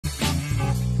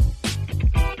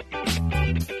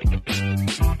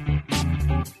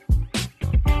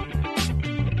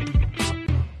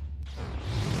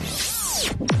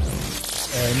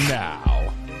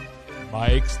Now,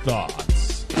 Mike's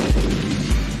thoughts.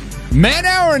 Man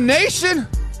Hour Nation,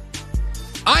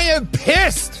 I am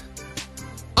pissed.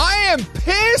 I am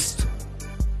pissed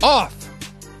off.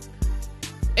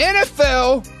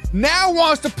 NFL now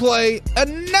wants to play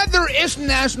another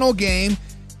international game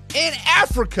in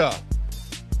Africa.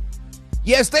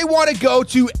 Yes, they want to go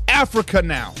to Africa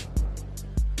now.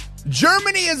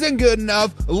 Germany isn't good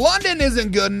enough. London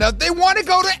isn't good enough. They want to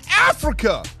go to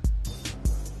Africa.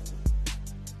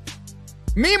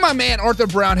 Me and my man Arthur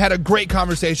Brown had a great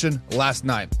conversation last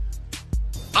night.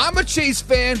 I'm a Chiefs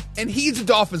fan, and he's a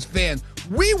Dolphins fan.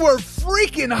 We were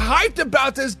freaking hyped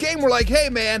about this game. We're like, hey,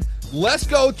 man, let's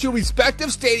go to respective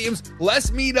stadiums.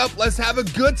 Let's meet up. Let's have a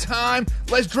good time.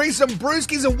 Let's drink some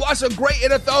brewskis and watch a great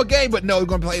NFL game. But no, we're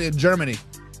going to play it in Germany.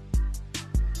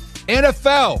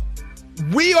 NFL,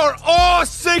 we are all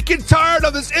sick and tired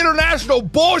of this international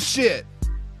bullshit.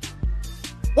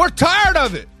 We're tired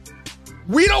of it.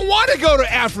 We don't want to go to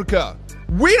Africa.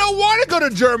 We don't want to go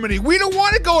to Germany. We don't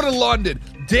want to go to London.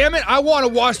 Damn it, I want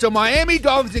to watch the Miami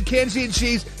Dolphins and Kansas City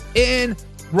Chiefs in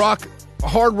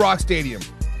Hard Rock Stadium.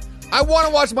 I want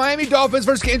to watch Miami Dolphins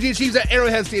versus Kansas City Chiefs at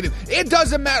Arrowhead Stadium. It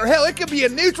doesn't matter. Hell, it could be a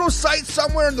neutral site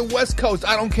somewhere in the West Coast.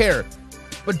 I don't care.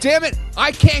 But damn it,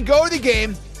 I can't go to the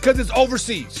game because it's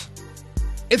overseas.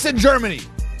 It's in Germany.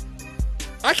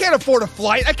 I can't afford a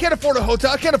flight. I can't afford a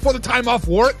hotel. I can't afford the time off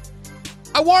work.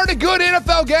 I wanted a good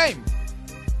NFL game.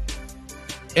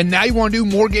 And now you want to do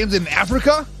more games in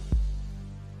Africa?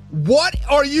 What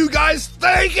are you guys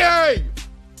thinking?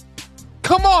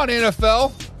 Come on,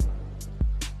 NFL.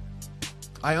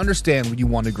 I understand when you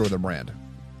want to grow the brand.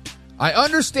 I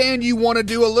understand you want to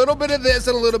do a little bit of this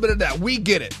and a little bit of that. We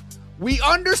get it. We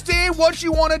understand what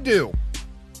you want to do.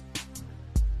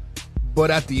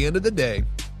 But at the end of the day,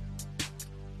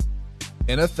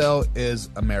 NFL is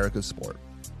America's sport.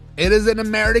 It is an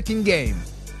American game.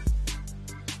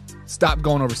 Stop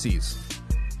going overseas.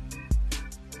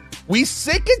 We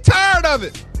sick and tired of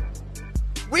it.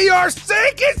 We are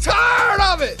sick and tired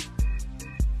of it.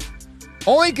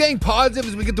 Only thing positive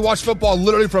is we get to watch football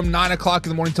literally from 9 o'clock in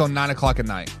the morning till 9 o'clock at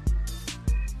night.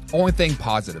 Only thing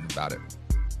positive about it.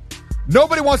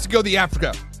 Nobody wants to go to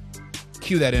Africa.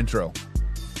 Cue that intro.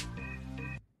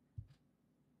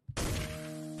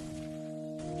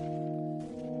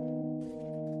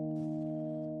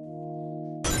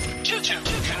 You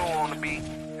don't want to be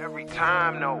every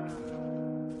time, no.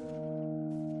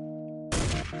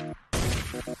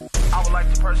 I would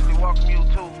like to personally welcome you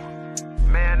to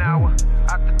Man Hour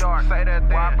After Dark. Say that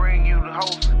thing. While I bring you the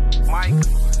host, Mike,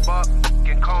 Buck,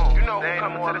 and Cone. You know who's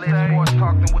coming to the sports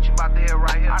talk than what you about to hear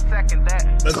right here. I second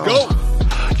that. Let's go.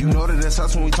 You know that it's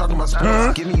us when we talking about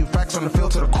sports. Giving you facts on the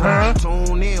field to the core.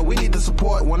 Tune in, we need the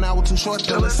support. 1 hour too short,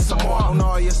 to listen some more. On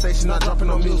all your stations, not dropping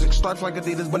no music. Starts like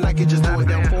Adidas, but Nike just do it.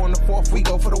 Down 4 in the 4th, we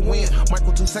go for the win.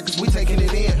 Michael 2 seconds, we taking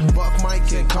it in. Buck,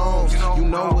 Mike, and Combs, you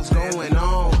know what's going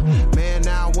on. Man,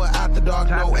 now we're After Dark,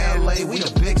 no LA, we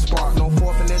the big spark. No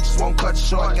 4th and inches won't cut you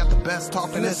short. Got the best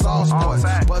talking, it's all sports.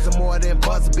 Buzzing more than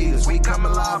buzzer beaters. We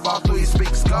coming live, all 3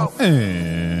 speaks go.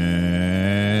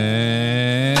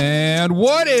 And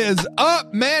what is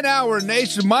up, Man Hour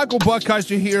Nation? Michael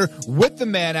Buckheister here with the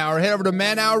Man Hour. Head over to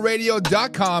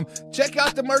manhourradio.com. Check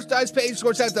out the merchandise page,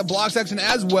 or check the blog section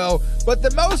as well. But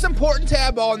the most important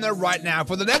tab on there right now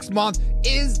for the next month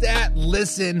is that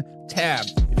Listen tab.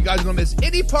 If you guys are going to miss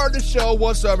any part of the show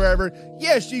whatsoever,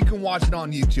 yes, you can watch it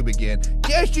on YouTube again.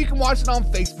 Yes, you can watch it on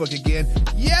Facebook again.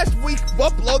 Yes, we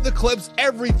upload the clips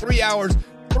every 3 hours.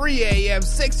 3 a.m.,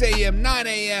 6 a.m., 9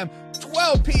 a.m.,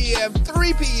 12 p.m.,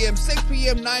 3 p.m., 6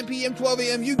 p.m., 9 p.m., 12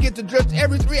 a.m. You get the drift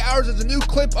every 3 hours. There's a new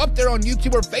clip up there on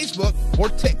YouTube or Facebook or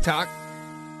TikTok.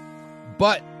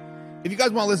 But if you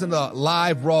guys want to listen to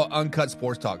live, raw, uncut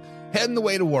sports talk, heading the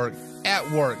way to work,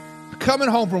 at work, coming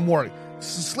home from work,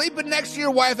 sleeping next to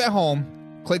your wife at home,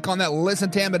 click on that Listen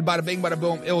tab and bada bing, bada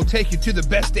boom. It will take you to the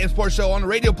best damn sports show on the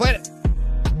radio planet.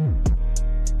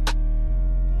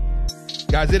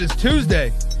 Guys, it is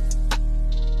Tuesday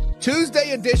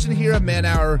edition here of Man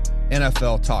Hour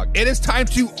NFL Talk. It is time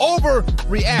to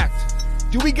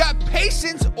overreact. Do we got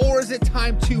patience or is it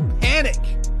time to panic?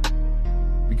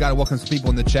 We got to welcome some people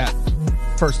in the chat.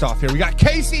 First off here, we got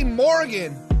Casey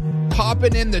Morgan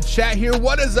popping in the chat here.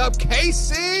 What is up,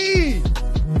 Casey?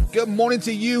 Good morning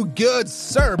to you, good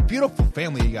sir. Beautiful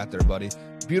family you got there, buddy.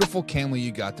 Beautiful family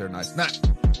you got there. Nice.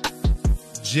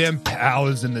 Jim Powell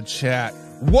is in the chat.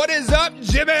 What is up,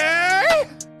 Jimmy? I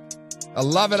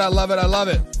love it. I love it. I love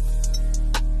it.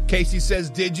 Casey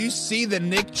says, did you see the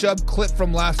Nick Chubb clip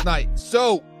from last night?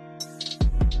 So,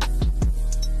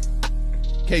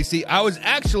 Casey, I was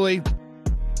actually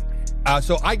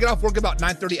So I get off work about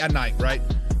 9:30 at night, right?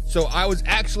 So I was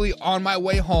actually on my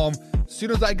way home. As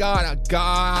soon as I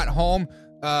got home,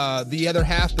 the other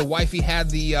half, the wifey, had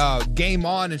the game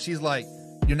on, and she's like,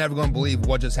 "You're never going to believe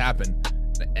what just happened."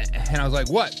 And I was like,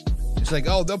 "What?" She's like,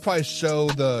 "Oh, they'll probably show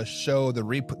the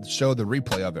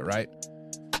replay of it, right?"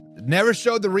 Never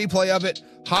showed the replay of it.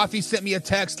 Hoffy sent me a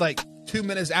text like 2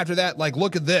 minutes after that, like,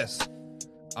 "Look at this."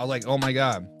 I was like, "Oh my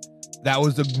God." That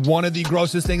was one of the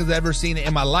grossest things I've ever seen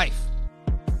in my life.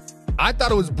 I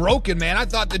thought it was broken, man. I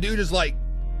thought the dude just like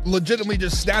legitimately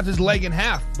just snapped his leg in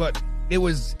half, but it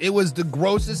was the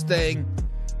grossest thing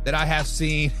that I have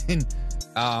seen in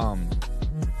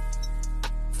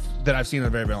that I've seen in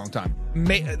a very, very long time.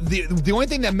 The only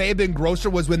thing that may have been grosser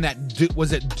was when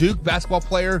was it Duke basketball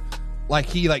player, like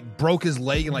he like broke his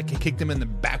leg and like kicked him in the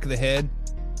back of the head.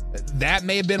 That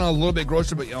may have been a little bit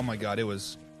grosser, but oh my God, it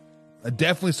was. I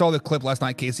definitely saw the clip last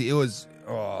night, Casey. It was.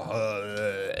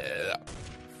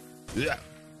 Yeah.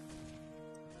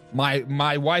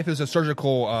 My wife is a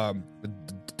surgical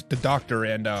the doctor,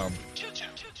 and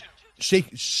she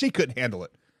couldn't handle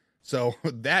it. So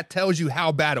that tells you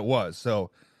how bad it was.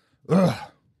 So,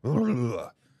 but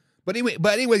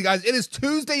anyway, guys, it is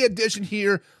Tuesday edition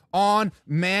here on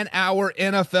Man Hour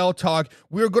NFL Talk.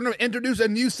 We're going to introduce a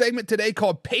new segment today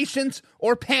called Patience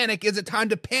or Panic. Is it time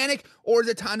to panic, or is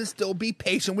it time to still be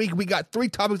patient? We got 3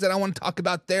 topics that I want to talk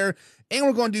about there. And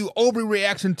we're going to do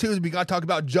Overreaction Tuesday. We got to talk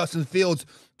about Justin Fields'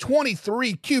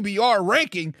 23 QBR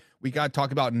ranking. We got to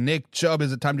talk about Nick Chubb.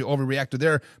 Is it time to overreact to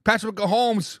there? Patrick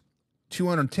Mahomes,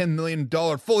 $210 million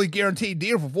fully guaranteed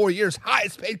deal for 4 years.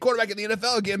 Highest paid quarterback in the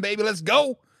NFL again, baby. Let's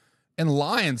go. And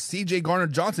Lions, C.J.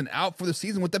 Gardner-Johnson out for the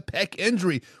season with the pec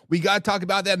injury. We got to talk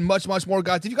about that and much, much more,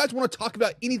 guys. If you guys want to talk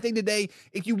about anything today,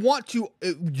 if you want to,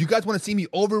 you guys want to see me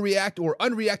overreact or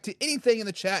unreact to anything in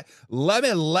the chat, let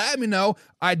me know.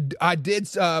 I did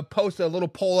post a little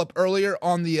poll up earlier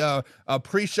on the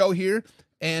pre-show here,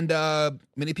 and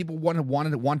many people want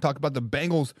to talk about the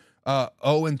Bengals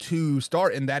 0-2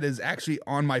 start, and that is actually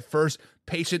on my first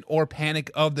patient or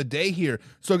panic of the day here.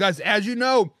 So, guys, as you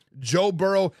know, Joe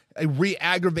Burrow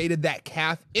re-aggravated that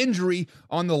calf injury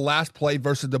on the last play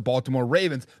versus the Baltimore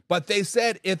Ravens. But they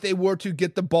said if they were to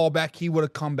get the ball back, he would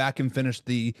have come back and finished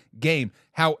the game.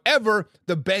 However,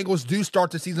 the Bengals do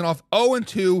start the season off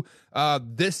 0-2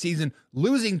 this season,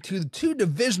 losing to the 2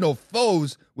 divisional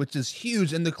foes, which is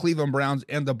huge, in the Cleveland Browns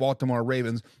and the Baltimore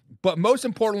Ravens. But most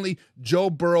importantly, Joe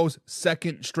Burrow's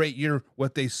second straight year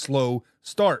with a slow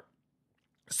start.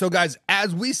 So, guys,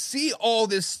 as we see all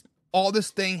this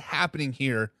thing happening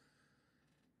here,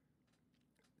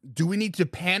 do we need to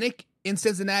panic in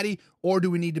Cincinnati, or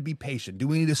do we need to be patient? Do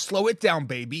we need to slow it down,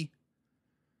 baby?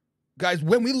 Guys,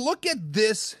 when we look at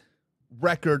this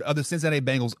record of the Cincinnati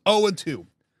Bengals, 0-2,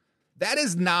 that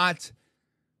is not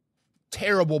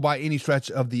terrible by any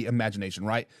stretch of the imagination,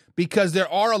 right? Because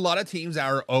there are a lot of teams that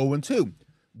are 0-2.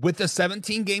 With the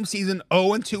 17-game season,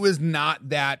 0-2 is not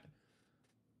that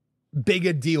big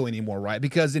a deal anymore, right?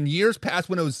 Because in years past,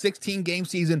 when it was 16-game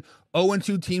season,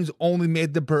 0-2 teams only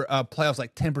made the playoffs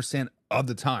like 10% of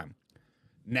the time.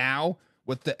 Now,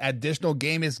 with the additional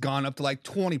game, it's gone up to like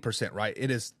 20%, right?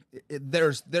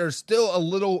 There's still a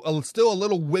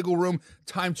little wiggle room,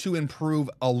 time to improve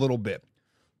a little bit.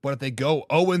 But if they go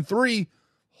 0-3,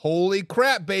 holy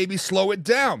crap, baby, slow it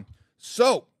down.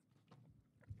 So,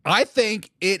 I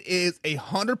think it is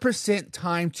 100%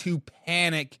 time to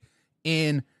panic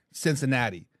in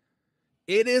Cincinnati.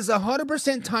 It is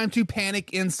 100% time to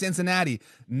panic in Cincinnati.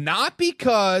 Not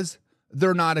because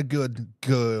they're not a good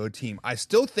team. I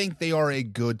still think they are a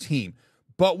good team.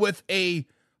 But with a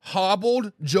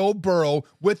hobbled Joe Burrow,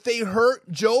 with a hurt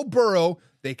Joe Burrow,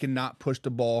 they cannot push the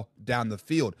ball down the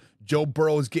field. Joe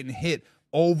Burrow is getting hit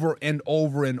over and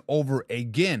over and over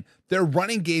again. Their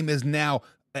running game is now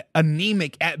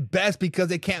anemic at best because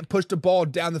they can't push the ball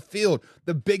down the field.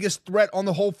 The biggest threat on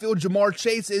the whole field, Jamar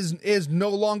Chase, is no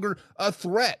longer a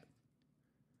threat.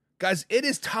 Guys, it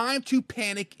is time to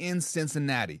panic in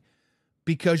Cincinnati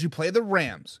because you play the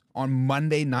Rams on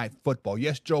Monday Night Football.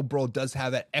 Yes, Joe Burrow does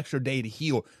have that extra day to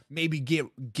heal, maybe get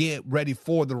ready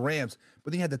for the Rams,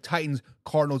 but then you have the Titans,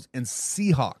 Cardinals, and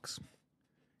Seahawks.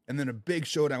 And then a big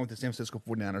showdown with the San Francisco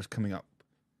 49ers coming up.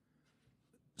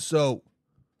 So,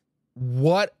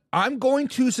 what I'm going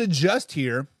to suggest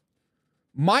here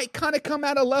might kind of come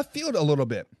out of left field a little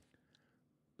bit.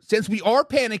 Since we are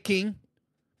panicking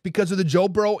because of the Joe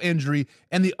Burrow injury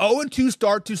and the 0-2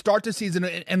 start to start the season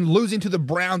and losing to the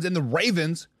Browns and the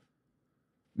Ravens,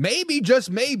 maybe, just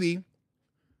maybe,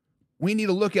 we need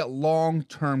to look at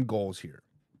long-term goals here.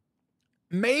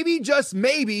 Maybe, just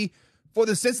maybe, for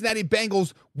the Cincinnati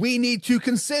Bengals, we need to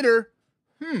consider,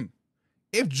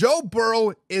 if Joe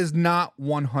Burrow is not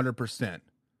 100%,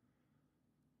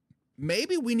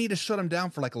 maybe we need to shut him down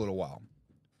for like a little while.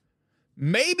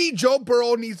 Maybe Joe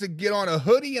Burrow needs to get on a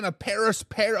hoodie and a pair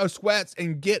of sweats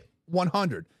and get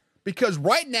 100. Because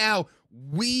right now,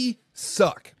 we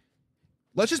suck.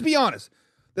 Let's just be honest.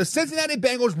 The Cincinnati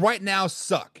Bengals right now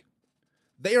suck.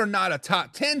 They are not a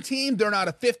top 10 team. They're not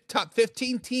a top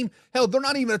 15 team. Hell, they're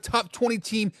not even a top 20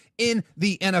 team in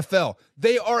the NFL.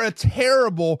 They are a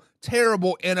terrible,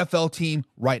 terrible NFL team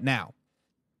right now.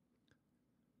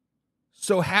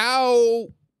 So how...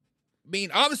 I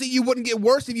mean, obviously, you wouldn't get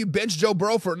worse if you bench Joe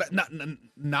Burrow for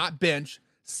not bench,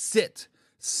 sit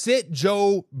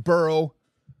Joe Burrow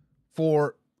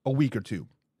for a week or two.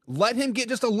 Let him get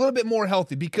just a little bit more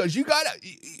healthy because the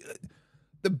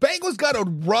Bengals got a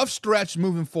rough stretch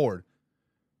moving forward.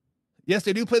 Yes,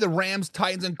 they do play the Rams,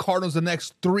 Titans, and Cardinals the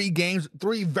next 3 games,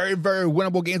 3 very, very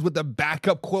winnable games with the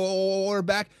backup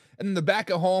quarterback, and then the back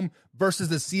at home versus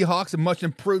the Seahawks, a much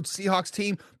improved Seahawks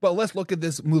team. But let's look at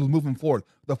this moving forward.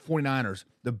 The 49ers,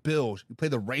 the Bills, you play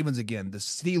the Ravens again, the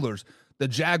Steelers, the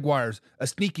Jaguars, a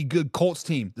sneaky good Colts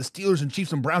team, the Steelers and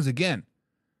Chiefs and Browns again.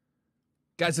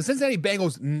 Guys, the Cincinnati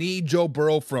Bengals need Joe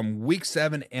Burrow from week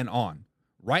 7 and on.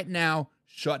 Right now,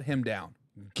 shut him down.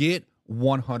 Get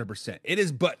 100%. It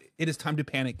is time to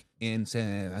panic in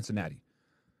Cincinnati.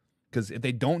 Because if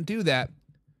they don't do that,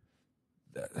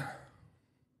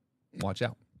 watch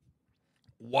out.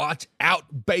 Watch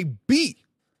out, baby.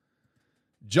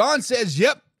 John says,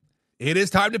 yep, it is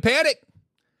time to panic.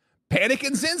 Panic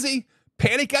in Cincy.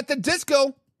 Panic at the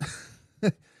disco.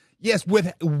 Yes,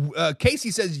 with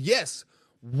Casey says, yes,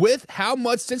 with how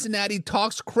much Cincinnati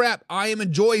talks crap, I am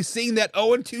enjoying seeing that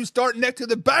 0-2 start next to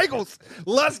the Bengals.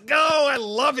 Let's go. I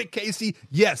love it, Casey.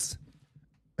 Yes.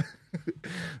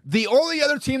 The only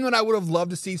other team that I would have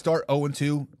loved to see start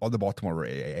 0-2 are the Baltimore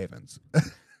Ravens.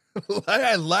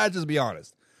 Let's just be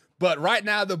honest. But right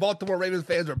now, the Baltimore Ravens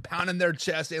fans are pounding their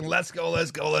chest and let's go,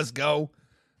 let's go, let's go.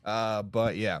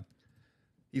 But yeah.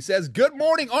 He says, good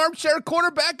morning, armchair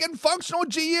quarterback and functional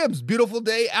GMs. Beautiful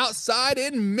day outside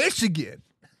in Michigan.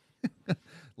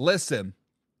 Listen,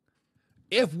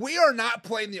 if we are not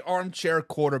playing the armchair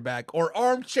quarterback or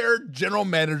armchair general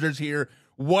managers here,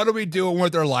 what are we doing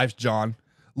with our lives, John?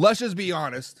 Let's just be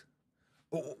honest.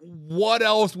 What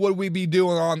else would we be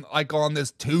doing on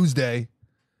this Tuesday?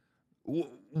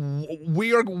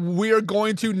 We are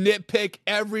going to nitpick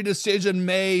every decision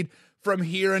made from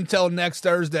here until next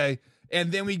Thursday.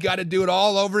 And then we got to do it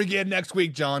all over again next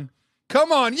week, John.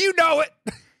 Come on, you know it.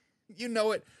 You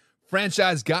know it.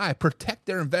 Franchise guy, protect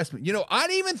their investment. You know, I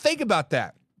didn't even think about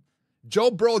that.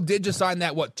 Joe Burrow did just sign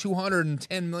that,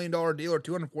 $210 million deal or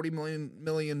 $240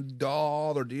 million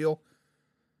deal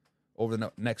over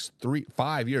the next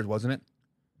 5 years, wasn't it?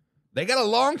 They got a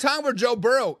long time with Joe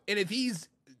Burrow. And if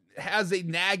has a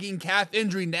nagging calf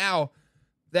injury now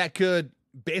that could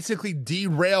basically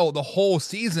derail the whole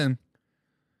season,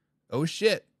 oh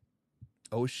shit.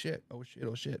 Oh shit. Oh shit.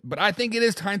 Oh shit. But I think it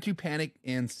is time to panic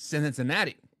in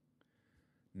Cincinnati.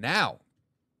 Now,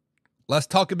 let's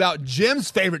talk about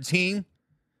Jim's favorite team.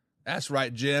 That's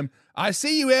right, Jim. I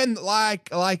see you in like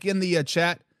in the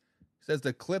chat. It says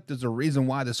the clip is the reason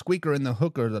why the squeaker and the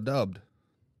hooker are dubbed.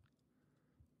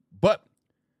 But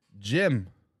Jim,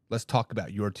 let's talk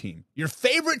about your team. Your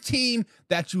favorite team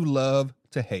that you love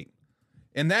to hate.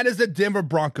 And that is the Denver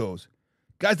Broncos.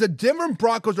 Guys, the Denver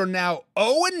Broncos are now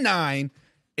 0-9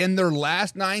 in their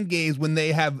last 9 games when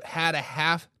they have had a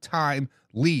halftime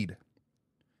lead.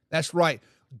 That's right.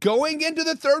 Going into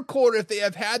the third quarter, if they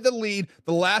have had the lead,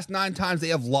 the last 9 times they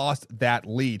have lost that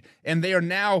lead. And they are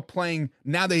now playing,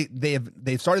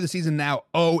 they've started the season now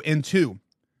 0-2.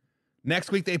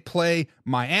 Next week they play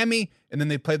Miami, and then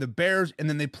they play the Bears, and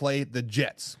then they play the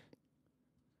Jets.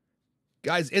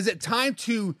 Guys, is it time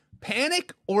to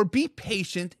panic or be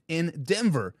patient in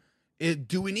Denver?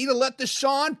 Do we need to let the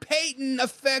Sean Payton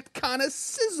effect kind of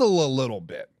sizzle a little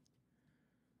bit?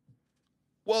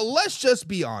 Well, let's just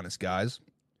be honest, guys.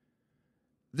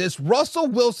 This Russell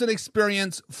Wilson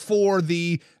experience for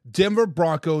the Denver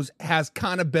Broncos has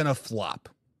kind of been a flop.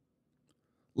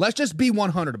 Let's just be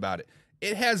 100 about it.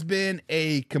 It has been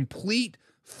a complete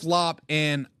flop,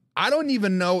 and I don't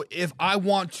even know if I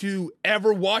want to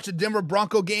ever watch a Denver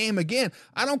Bronco game again.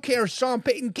 I don't care if Sean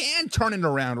Payton can turn it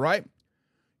around, right?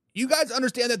 You guys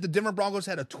understand that the Denver Broncos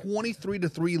had a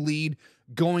 23-3 lead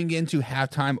going into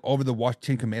halftime over the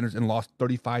Washington Commanders and lost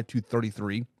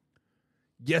 35-33.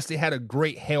 Yes, they had a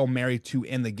great Hail Mary to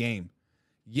end the game.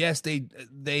 Yes,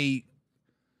 they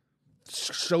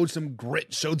showed some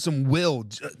grit, showed some will,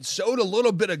 showed a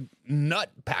little bit of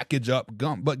nut package up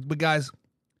gum. But guys,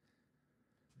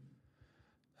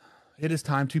 It is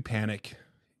time to panic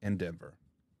in Denver.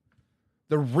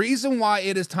 The reason why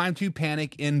it is time to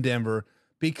panic in Denver,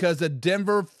 because the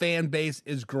Denver fan base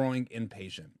is growing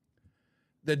impatient.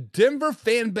 The Denver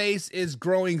fan base is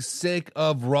growing sick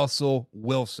of Russell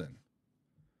Wilson.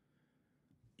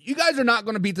 You guys are not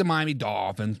going to beat the Miami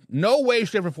Dolphins. No way,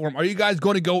 shape, or form are you guys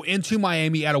going to go into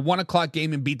Miami at a 1 o'clock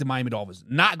game and beat the Miami Dolphins.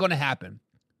 Not going to happen.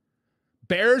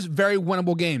 Bears, very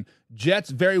winnable game. Jets,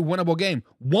 very winnable game.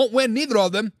 Won't win neither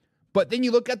of them. But then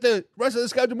you look at the rest of the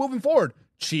schedule moving forward.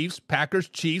 Chiefs, Packers,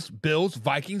 Chiefs, Bills,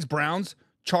 Vikings, Browns,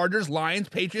 Chargers, Lions,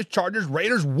 Patriots, Chargers,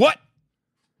 Raiders. What?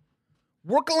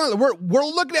 We're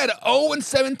looking at an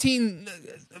 0-17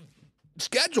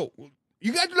 schedule.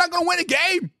 You guys are not going to win a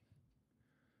game.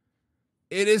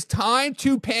 It is time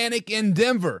to panic in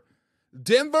Denver.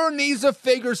 Denver needs to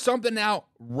figure something out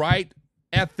right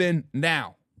effing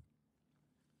now.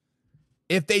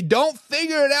 If they don't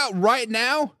figure it out right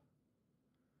now,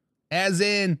 as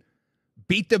in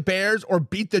beat the Bears or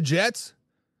beat the Jets,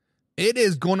 it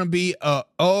is going to be a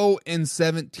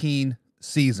 0-17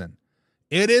 season.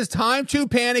 It is time to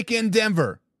panic in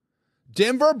Denver.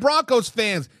 Denver Broncos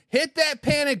fans, hit that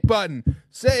panic button.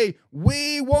 Say,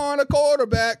 we want a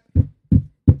quarterback.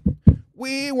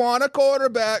 We want a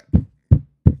quarterback.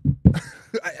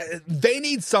 They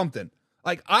need something.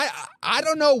 Like, I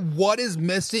don't know what is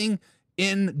missing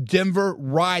in Denver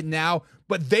right now,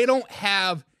 but they don't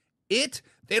have it.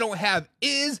 They don't have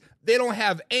is. They don't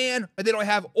have and. They don't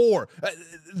have or.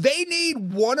 They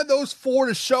need one of those four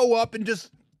to show up and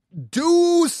just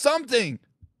do something.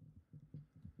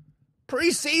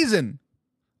 Preseason,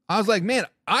 I was like, man,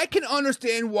 I can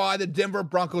understand why the Denver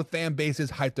Broncos fan base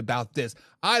is hyped about this.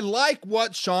 I like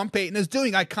what Sean Payton is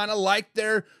doing. I kind of like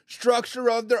their structure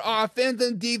of their offense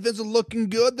and defense are looking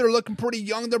good. They're looking pretty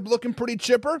young. They're looking pretty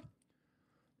chipper.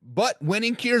 But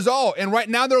winning cures all. And right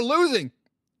now they're losing.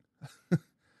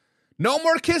 No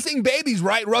more kissing babies,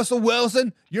 right, Russell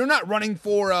Wilson? You're not running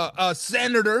for a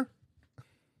senator.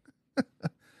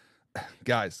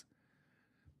 Guys,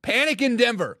 panic in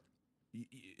Denver.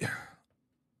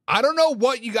 I don't know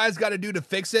what you guys got to do to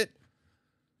fix it.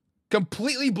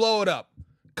 Completely blow it up.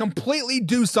 Completely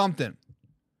do something.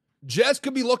 Jets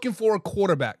could be looking for a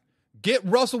quarterback. Get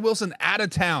Russell Wilson out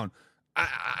of town.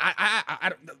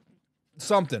 I don't,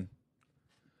 something.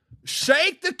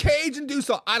 Shake the cage and do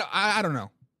so. I don't know.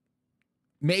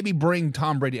 Maybe bring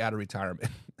Tom Brady out of retirement.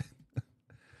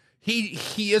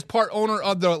 He is part owner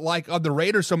of the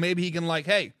Raiders, so maybe he can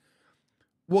hey,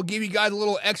 we'll give you guys a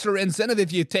little extra incentive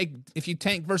if you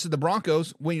tank versus the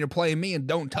Broncos when you're playing me and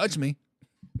don't touch me.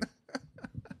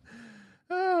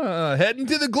 Heading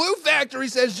to the glue factory,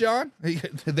 says John.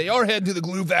 They are heading to the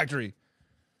glue factory.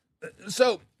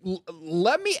 So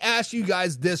let me ask you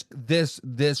guys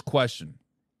this question.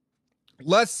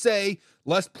 Let's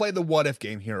play the what if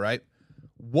game here, right?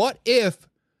 What if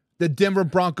the Denver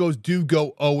Broncos do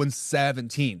go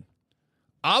 0-17?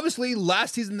 Obviously,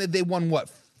 last season they won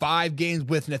 5 games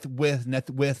with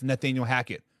Nathaniel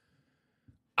Hackett.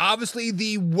 Obviously,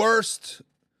 the worst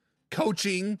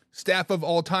coaching staff of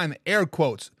all time. Air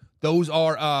quotes. Those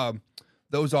are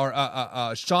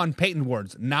Sean Payton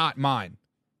words, not mine.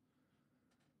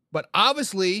 But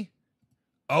obviously,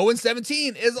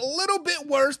 0-17 is a little bit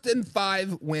worse than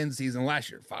 5-win season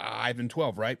last year.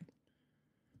 5-12, right?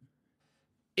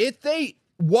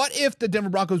 What if the Denver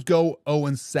Broncos go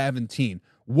 0-17?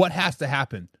 What has to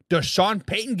happen? Does Sean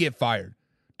Payton get fired?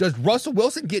 Does Russell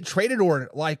Wilson get traded or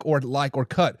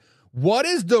cut? What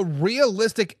is the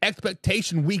realistic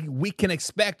expectation we can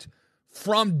expect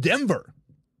from Denver?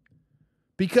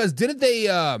 Because didn't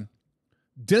the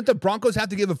Broncos have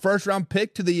to give a first-round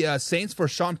pick to the Saints for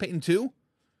Sean Payton too?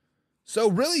 So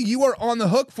really, you are on the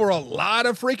hook for a lot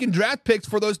of freaking draft picks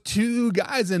for those two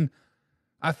guys, and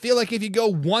I feel like if you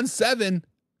go 1-7,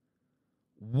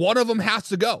 one of them has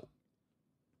to go.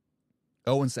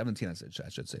 0-17, I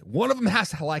should say. One of them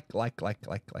has to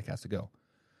has to go.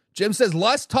 Jim says,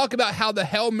 let's talk about how the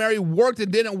Hail Mary worked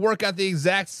and didn't work at the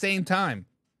exact same time.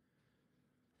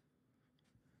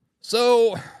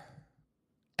 So,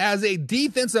 as a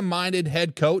defensive-minded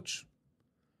head coach,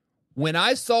 when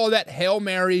I saw that Hail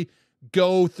Mary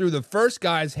go through the first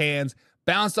guy's hands,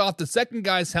 bounced off the second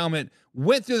guy's helmet,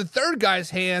 went through the third guy's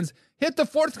hands, hit the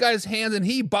fourth guy's hands, and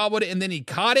he bobbled it, and then he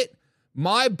caught it,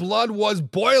 my blood was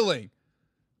boiling.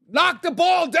 Knock the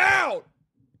ball down!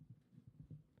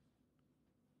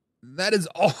 That is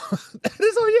all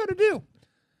you had to do.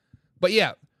 But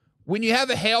yeah, when you have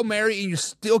a Hail Mary and you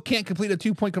still can't complete a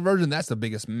 2-point conversion, that's the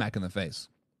biggest smack in the face.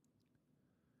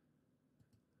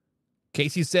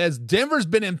 Casey says, Denver's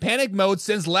been in panic mode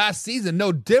since last season.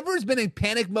 No, Denver's been in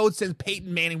panic mode since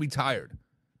Peyton Manning retired.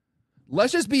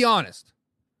 let's just be honest.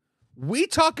 We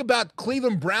talk about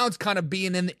Cleveland Browns kind of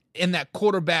being in that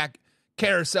quarterback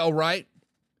carousel, right?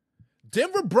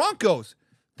 Denver Broncos,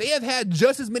 they have had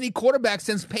just as many quarterbacks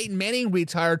since Peyton Manning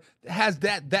retired as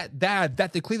that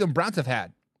the Cleveland Browns have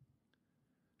had.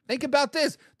 Think about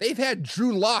this. They've had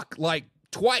Drew Lock like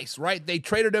twice, right? They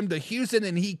traded him to Houston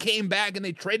and he came back and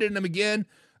they traded him again.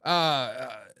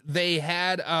 They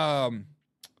had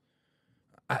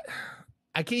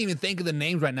I can't even think of the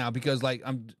names right now because like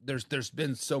there's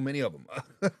been so many of them.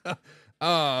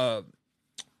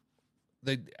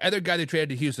 The other guy they traded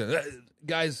to Houston,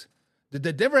 guys, the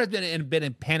Denver has been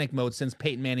in panic mode since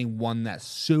Peyton Manning won that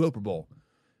Super Bowl,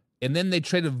 and then they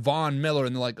traded Von Miller,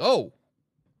 and they're like, oh,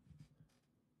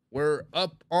 we're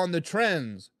up on the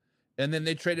trends, and then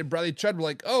they traded Bradley Chubb,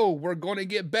 like, oh, we're going to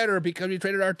get better because we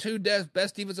traded our two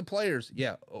best defensive players.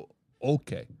 Yeah,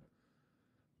 okay.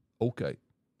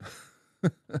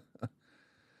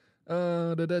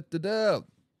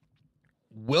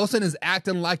 Wilson is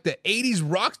acting like the 80s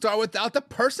rock star without the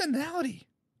personality.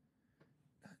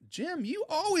 Jim, you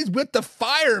always with the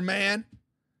fire, man.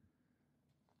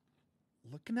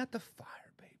 Looking at the fire,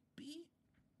 baby.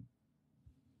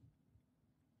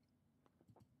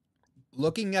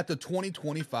 Looking at the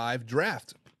 2025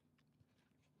 draft.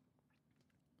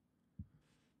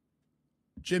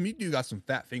 Jim, you do got some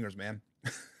fat fingers, man.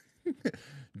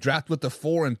 Draft with the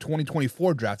 4 and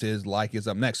 2024 draft is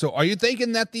up next. So are you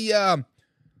thinking that the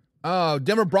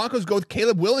Denver Broncos go with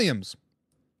Caleb Williams?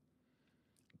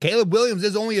 Caleb Williams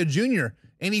is only a junior,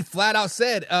 and he flat out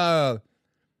said,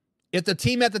 if the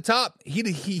team at the top he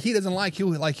doesn't like,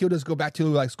 he'll just go back to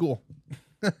like school.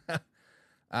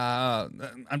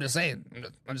 I'm just saying.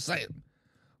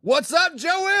 What's up,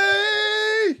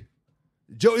 Joey?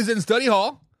 Joey's in study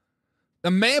hall.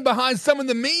 The man behind some of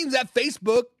the memes at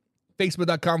Facebook,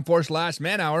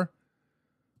 facebook.com/man hour.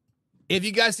 If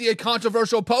you guys see a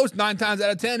controversial post, 9 times out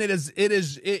of 10, it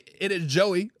is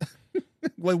Joey.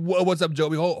 What's up,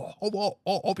 Joey?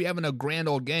 Hope you're having a grand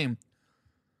old game.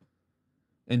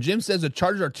 And Jim says the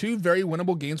Chargers are 2 very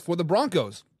winnable games for the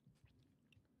Broncos.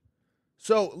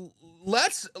 So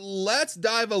let's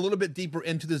dive a little bit deeper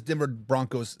into this Denver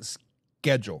Broncos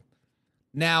schedule.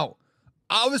 Now,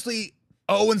 obviously,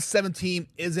 0-17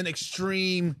 is an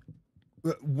extreme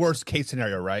worst case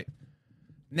scenario, right?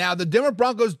 Now, the Denver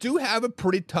Broncos do have a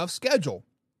pretty tough schedule.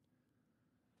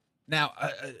 Now,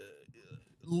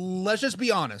 let's just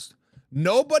be honest.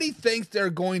 Nobody thinks they're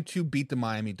going to beat the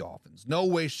Miami Dolphins. No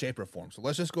way, shape, or form. So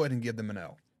let's just go ahead and give them an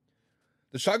L.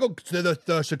 The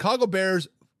Chicago Bears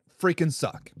freaking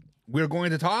suck. We're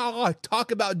going to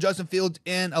talk about Justin Fields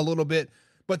in a little bit,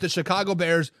 but the Chicago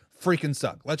Bears freaking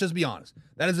suck. Let's just be honest.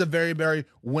 That is a very, very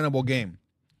winnable game.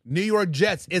 New York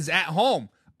Jets is at home.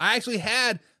 I actually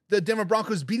had the Denver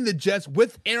Broncos beating the Jets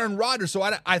with Aaron Rodgers, so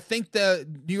I think the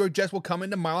New York Jets will come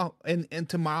into Mile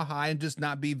High and just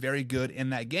not be very good in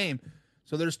that game.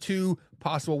 So there's 2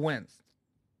 possible wins.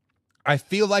 I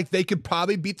feel like they could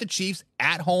probably beat the Chiefs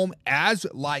at home as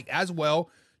well.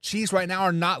 Chiefs right now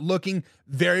are not looking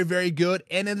very, very good,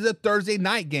 and it is a Thursday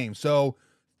night game. So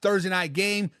Thursday night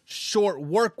game, short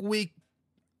work week,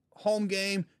 home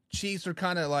game. Chiefs are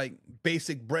kind of like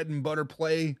basic bread and butter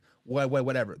play,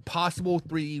 whatever. Possible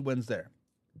 3 wins there.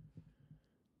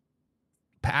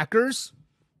 Packers,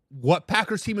 what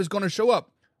Packers team is going to show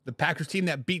up? The Packers team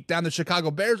that beat down the Chicago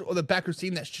Bears or the Packers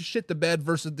team that shit the bed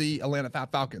versus the Atlanta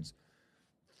Falcons?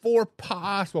 4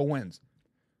 possible wins.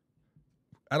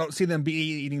 I don't see them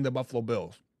eating the Buffalo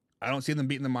Bills. I don't see them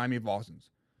beating the Miami Dolphins.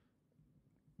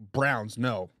 Browns,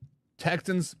 no.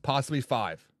 Texans, possibly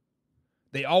 5.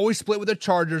 They always split with the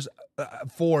Chargers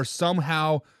for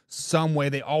somehow, some way.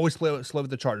 They always split with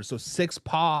the Chargers. So 6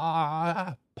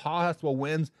 possible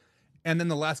wins. And then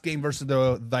the last game versus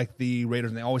the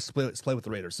Raiders, and they always split with the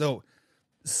Raiders. So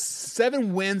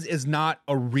 7 wins is not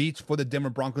a reach for the Denver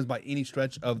Broncos by any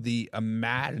stretch of the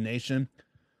imagination.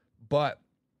 But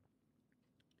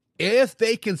if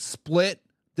they can split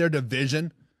their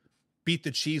division, beat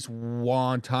the Chiefs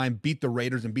one time, beat the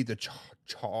Raiders, and beat the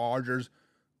Chargers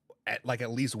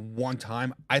at least one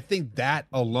time, I think that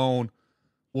alone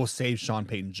will save Sean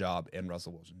Payton's job and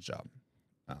Russell Wilson's job.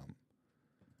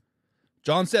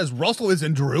 John says Russell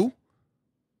isn't Drew.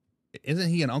 Isn't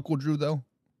he an Uncle Drew, though?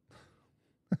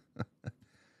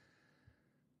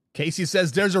 Casey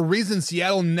says there's a reason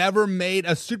Seattle never made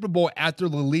a Super Bowl after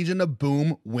the Legion of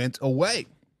Boom went away.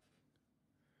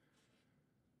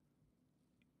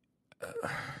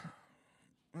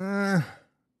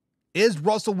 Is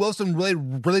Russell Wilson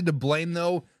really to blame,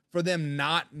 though, for them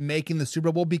not making the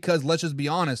Super Bowl? Because let's just be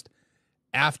honest,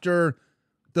 after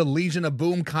the Legion of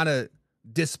Boom kind of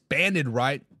disbanded,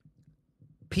 right?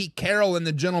 Pete Carroll and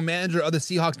the general manager of the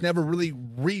Seahawks never really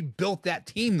rebuilt that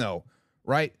team, though,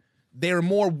 right? They were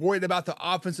more worried about the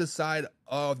offensive side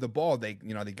of the ball. They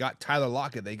got Tyler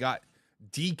Lockett, they got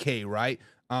DK, right?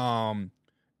 And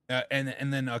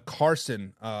then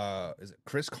Carson, is it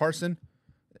Chris Carson?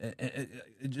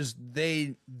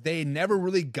 They never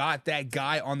really got that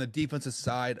guy on the defensive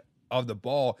side of the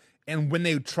ball. And when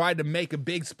they tried to make a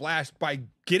big splash by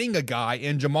getting a guy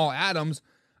in Jamal Adams,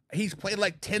 he's played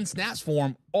like 10 snaps for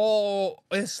him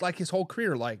it's like his whole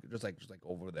career, just like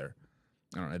over there.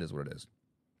 I don't know. It is what it is.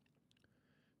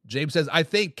 James says, I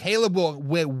think Caleb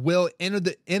will enter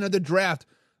the draft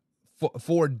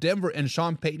for Denver and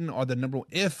Sean Payton are the number one,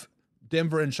 if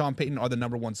Denver and Sean Payton are the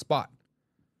number one spot.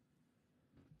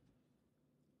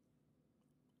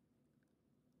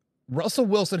 Russell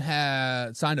Wilson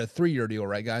had signed a 3-year deal,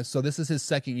 right, guys? So this is his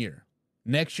second year.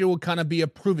 Next year will kind of be a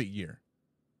prove-it year.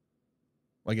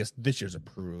 Well, I guess this year's a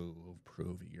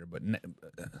prove-it year, but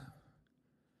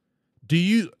do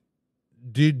you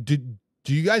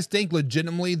guys think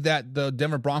legitimately that the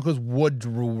Denver Broncos would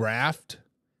draft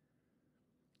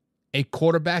a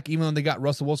quarterback even though they got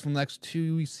Russell Wilson for the next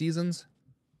 2 seasons?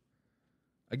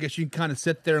 I guess you can kind of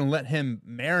sit there and let him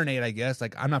marinate, I guess.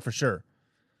 I'm not for sure.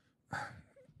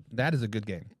 That is a good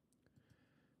game.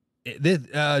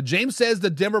 James says the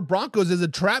Denver Broncos is a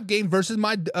trap game versus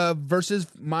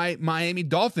my Miami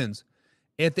Dolphins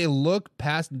if they look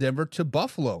past Denver to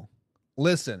Buffalo.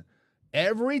 Listen,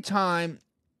 every time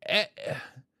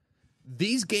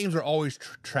these games are always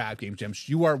trap games, James.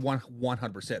 You are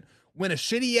 100%. When a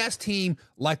shitty-ass team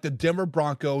like the Denver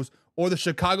Broncos or the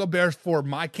Chicago Bears for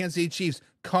my Kansas City Chiefs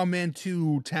come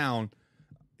into town,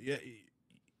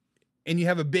 and you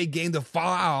have a big game the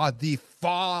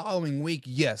following week,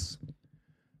 yes,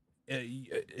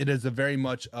 it is a very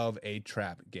much of a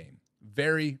trap game.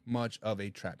 Very much of a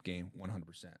trap game,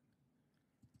 100%.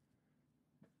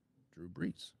 Drew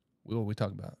Brees. What are we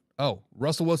talking about? Oh,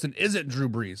 Russell Wilson isn't Drew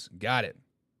Brees. Got it.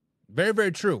 Very,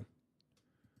 very true.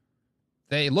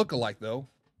 They look alike, though.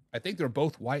 I think they're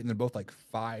both white, and they're both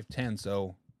 5'10",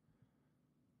 so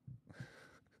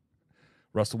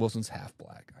Russell Wilson's half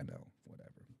black. I know.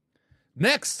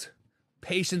 Next,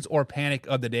 patience or panic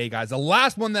of the day, guys. The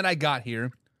last one that I got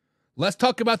here. Let's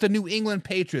talk about the New England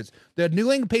Patriots. The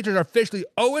New England Patriots are officially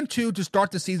 0-2 to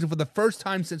start the season for the first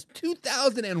time since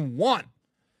 2001.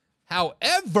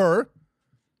 However,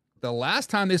 the last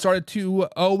time they started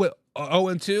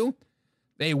 0-2,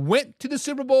 they went to the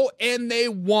Super Bowl and they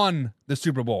won the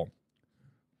Super Bowl.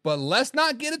 But let's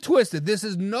not get it twisted. This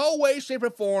is no way, shape, or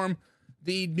form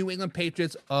the New England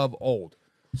Patriots of old.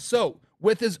 So,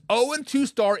 with his 0-2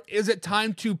 start, is it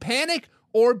time to panic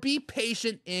or be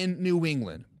patient in New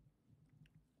England?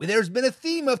 There's been a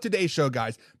theme of today's show,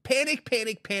 guys. Panic,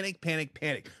 panic, panic, panic,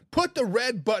 panic. Put the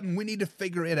red button. We need to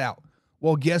figure it out.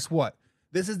 Well, guess what?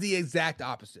 This is the exact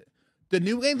opposite. The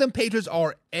New England Patriots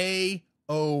are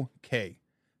A-OK.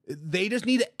 They just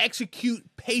need to execute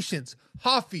patience.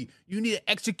 Hoffy, you need to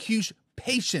execute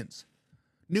patience.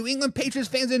 New England Patriots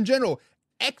fans in general,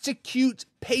 execute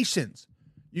patience.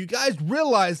 You guys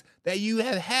realize that you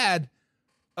have had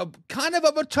a kind of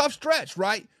a tough stretch,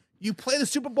 right? You play the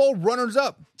Super Bowl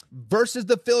runners-up versus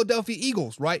the Philadelphia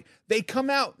Eagles, right? They come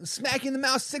out smacking them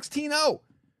out 16-0.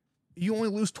 You only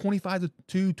lose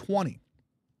 25-20.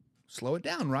 Slow it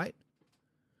down, right?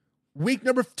 Week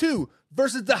number 2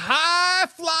 versus the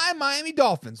high-fly Miami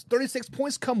Dolphins. 36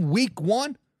 points come week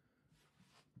 1.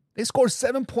 They score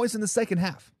 7 points in the second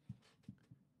half.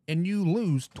 And you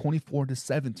lose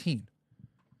 24-17.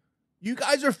 You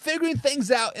guys are figuring things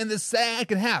out in the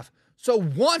second half. So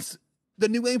once the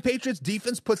New England Patriots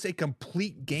defense puts a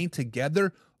complete game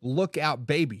together, look out,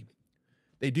 baby.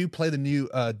 They do play the New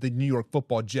York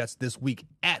Football Jets this week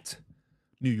at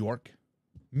New York,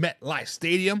 MetLife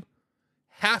Stadium.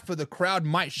 Half of the crowd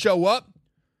might show up,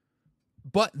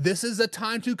 but this is a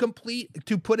time to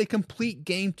put a complete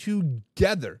game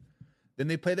together. Then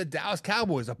they play the Dallas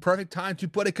Cowboys, a perfect time to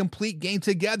put a complete game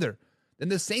together. Then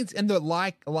the Saints and the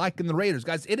and the Raiders.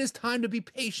 Guys, it is time to be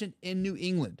patient in New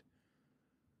England.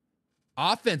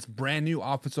 Offense, brand new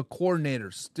offensive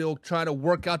coordinators, still trying to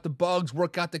work out the bugs,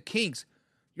 work out the kinks.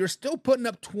 You're still putting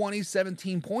up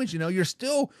 17 points, You're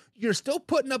still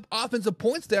putting up offensive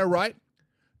points there, right?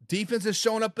 Defense is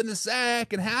showing up in the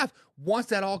second half. Once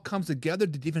that all comes together,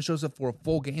 the defense shows up for a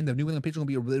full game. The New England Patriots will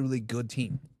be a really, really good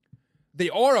team. They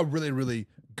are a really, really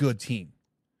good team.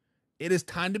 It is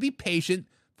time to be patient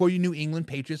for you New England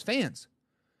Patriots fans.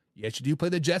 Yes, you do play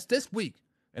the Jets this week,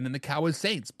 and then the Cowboys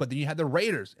Saints, but then you have the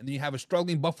Raiders, and then you have a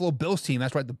struggling Buffalo Bills team.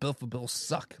 That's right, the Buffalo Bills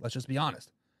suck. Let's just be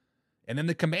honest. And then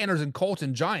the Commanders and Colts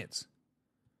and Giants.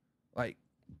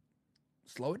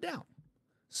 Slow it down.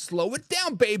 Slow it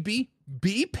down, baby.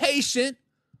 Be patient.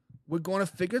 We're going to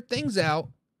figure things out,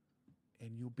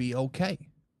 and you'll be okay.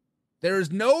 There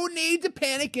is no need to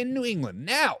panic in New England.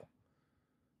 Now,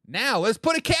 let's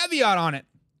put a caveat on it.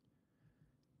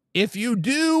 If you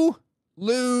do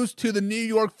lose to the New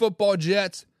York Football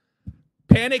Jets,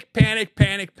 panic, panic,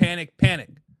 panic, panic, panic.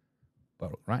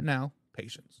 But right now,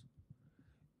 patience.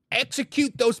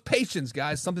 Execute those patience,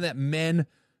 guys. Something that men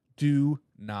do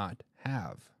not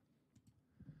have.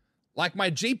 Like my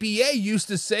GPA used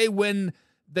to say, when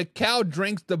the cow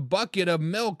drinks the bucket of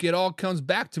milk, it all comes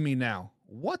back to me now.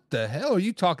 What the hell are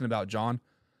you talking about, John?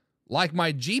 Like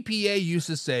my GPA used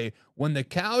to say, when the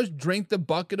cows drink the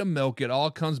bucket of milk, it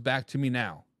all comes back to me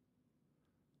now.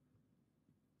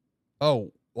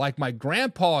 Oh, like my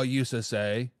grandpa used to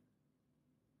say.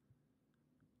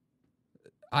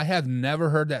 I have never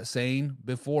heard that saying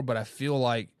before, but I feel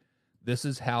like this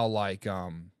is how like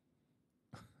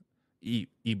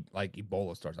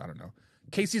Ebola starts. I don't know.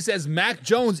 Casey says Mac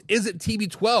Jones isn't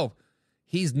TB12.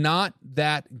 He's not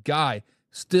that guy.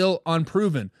 Still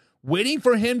unproven. Waiting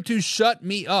for him to shut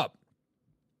me up.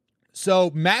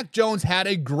 So Mac Jones had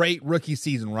a great rookie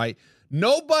season, right?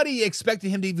 Nobody expected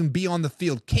him to even be on the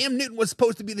field. Cam Newton was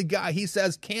supposed to be the guy. He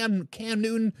says, Cam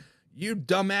Newton, you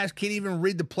dumbass, can't even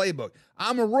read the playbook.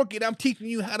 I'm a rookie and I'm teaching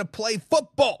you how to play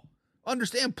football.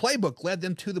 Understand, playbook led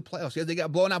them to the playoffs. Yes, they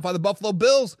got blown out by the Buffalo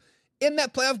Bills in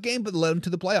that playoff game, but led them to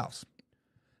the playoffs.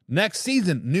 Next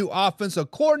season, new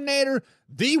offensive coordinator,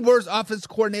 the worst offensive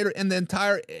coordinator in the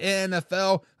entire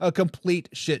NFL, a complete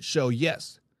shit show,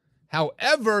 yes.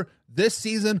 However, this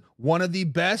season, one of the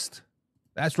best,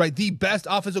 that's right, the best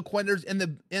offensive coordinators in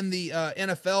the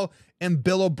NFL, and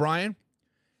Bill O'Brien.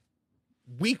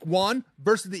 Week 1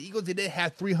 versus the Eagles, they did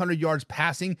have 300 yards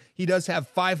passing. He does have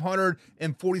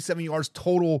 547 yards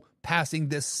total passing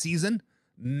this season.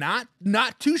 Not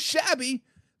too shabby.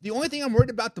 The only thing I'm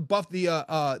worried about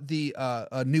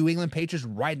the New England Patriots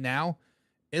right now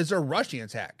is their rushing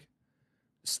attack.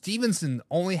 Stevenson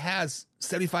only has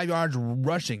 75 yards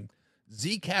rushing.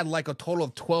 Zeke had like a total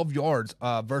of 12 yards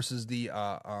versus the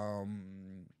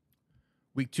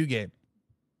week 2 game.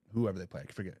 Whoever they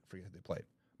played, forget who they played.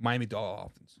 Miami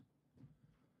Dolphins.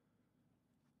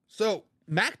 So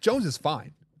Mac Jones is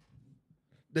fine.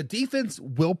 The defense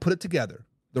will put it together.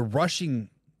 The rushing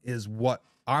is what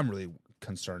I'm really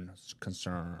concerned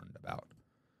about.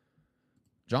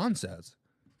 John says,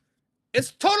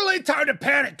 it's totally time to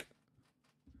panic.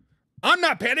 I'm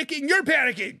not panicking, you're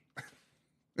panicking.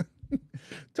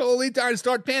 Totally time to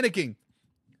start panicking.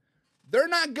 They're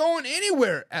not going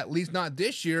anywhere, at least not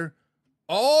this year.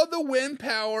 All the wind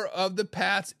power of the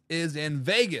Pats is in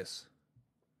Vegas.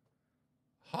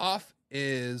 Hoff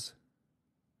is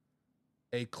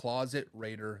a closet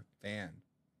Raider fan.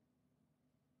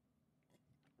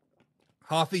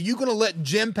 Hoffy, you gonna let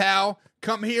Jim Powell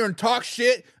come here and talk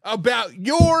shit about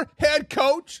your head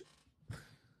coach?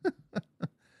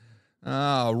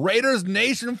 Raiders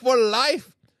Nation for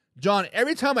life. John,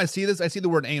 every time I see this, I see the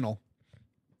word anal.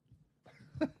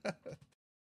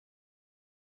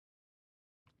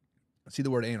 I see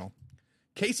the word anal.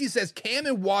 Casey says Cam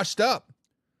and washed up.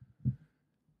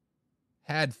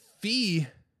 Had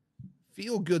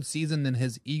feel good season, then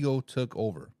his ego took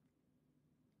over.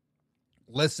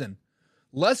 Listen,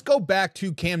 let's go back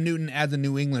to Cam Newton as a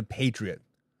New England Patriot.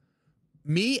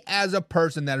 Me as a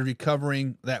person that is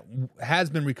recovering, that has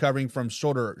been recovering from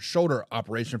shoulder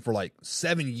operation for like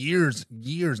 7 years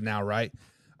now, right?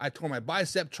 I tore my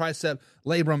bicep, tricep,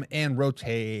 labrum, and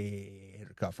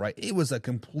rotator cuff, right? It was a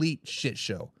complete shit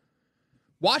show.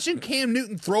 Watching Cam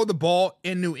Newton throw the ball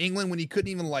in New England when he couldn't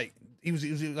even he was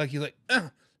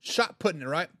shot putting it,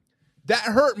 right? That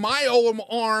hurt my old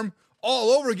arm all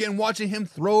over again watching him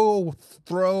throw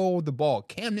the ball.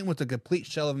 Cam Newton was a complete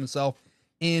shell of himself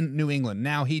in New England.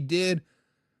 Now he did,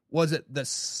 was it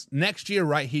this next year,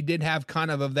 right? He did have kind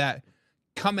of that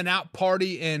coming out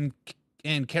party in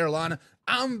Carolina.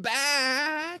 I'm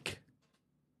back.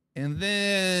 And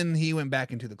then he went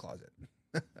back into the closet.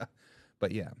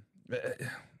 But yeah,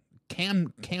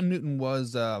 Cam Newton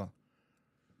was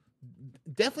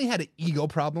definitely had an ego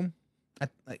problem.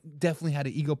 I definitely had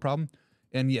an ego problem.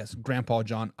 And yes, Grandpa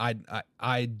John,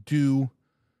 I do.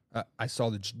 I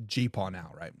saw the G-Paw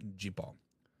now, right? G-Paw.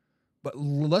 But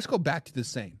let's go back to the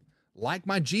saying. Like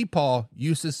my G-Paw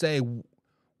used to say,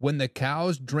 when the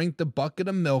cows drink the bucket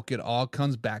of milk, it all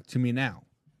comes back to me now.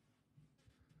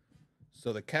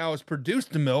 So the cows produce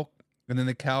the milk, and then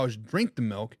the cows drink the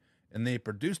milk, and they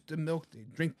produce the milk, they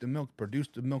drink the milk, produce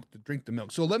the milk, they drink the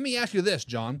milk. So let me ask you this,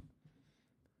 John.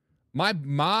 My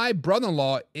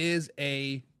brother-in-law is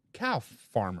a cow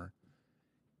farmer.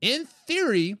 In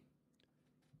theory,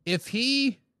 if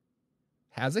he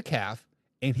has a calf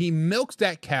and he milks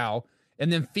that cow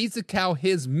and then feeds the cow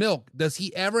his milk, does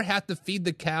he ever have to feed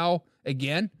the cow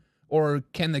again? Or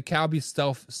can the cow be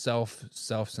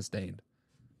self-sustained?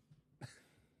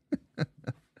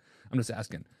 I'm just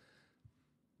asking.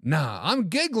 Nah, I'm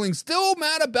giggling. Still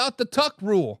mad about the tuck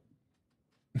rule.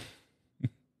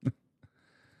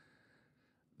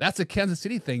 That's a Kansas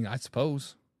City thing, I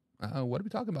suppose. What are we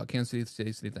talking about? Kansas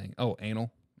City thing. Oh,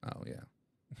 anal. Oh,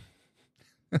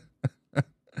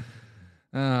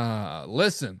 yeah.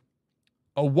 Listen,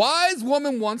 a wise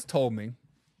woman once told me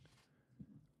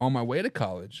on my way to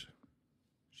college,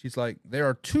 she's like, there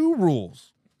are 2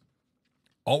 rules.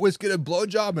 Always get a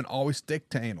blowjob and always stick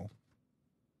to anal.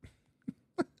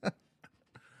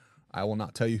 I will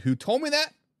not tell you who told me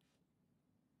that,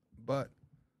 but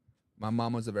my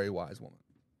mom was a very wise woman.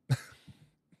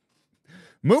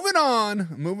 Moving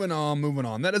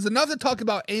on. That is enough to talk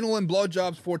about anal and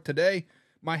blowjobs for today.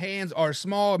 My hands are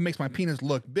small. It makes my penis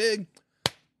look big.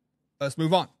 Let's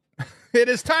move on. It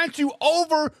is time to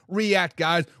overreact,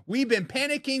 guys. We've been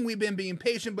panicking. We've been being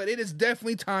patient, but it is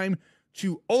definitely time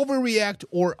to overreact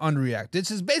or underreact.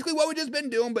 This is basically what we've just been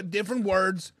doing, but different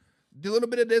words. Do a little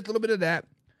bit of this, a little bit of that.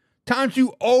 Time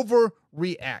to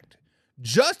overreact.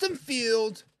 Justin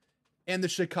Fields and the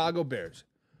Chicago Bears.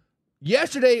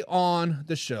 Yesterday on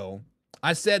the show,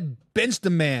 I said bench the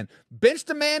man. Bench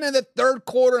the man in the third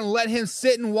quarter and let him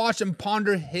sit and watch and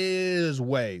ponder his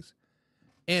ways.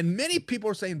 And many people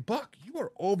are saying, Buck, you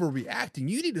are overreacting.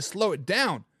 You need to slow it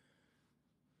down.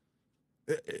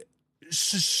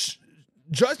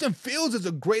 Justin Fields is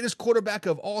the greatest quarterback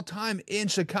of all time in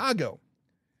Chicago.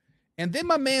 And then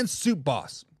my man Soup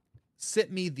Boss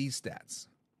sent me these stats.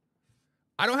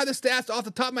 I don't have the stats off the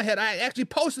top of my head. I actually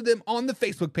posted them on the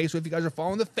Facebook page. So if you guys are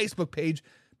following the Facebook page,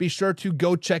 be sure to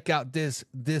go check out this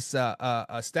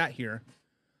stat here.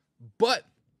 But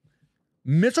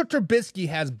Mitchell Trubisky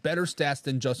has better stats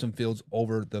than Justin Fields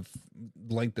over the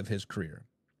length of his career,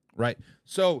 right?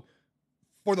 So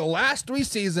for the last 3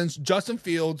 seasons, Justin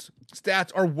Fields'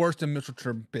 stats are worse than Mitchell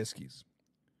Trubisky's.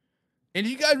 And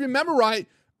you guys remember, right?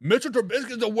 Mitchell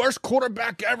Trubisky is the worst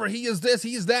quarterback ever. He is this,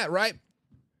 he is that, right?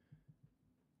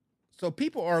 So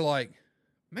people are like,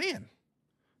 man,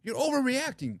 you're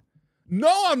overreacting.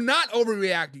 No, I'm not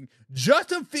overreacting.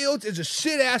 Justin Fields is a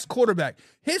shit-ass quarterback.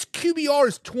 His QBR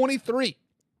is 23.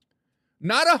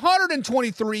 Not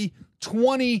 123,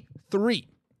 23.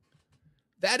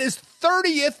 That is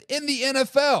 30th in the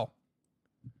NFL.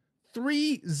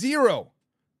 3-0.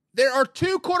 There are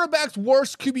 2 quarterbacks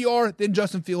worse QBR than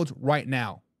Justin Fields right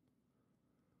now.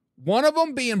 One of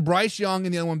them being Bryce Young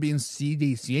and the other one being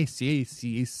CJ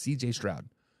Stroud.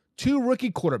 2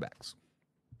 rookie quarterbacks.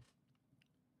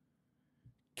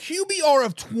 QBR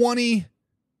of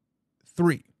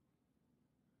 23.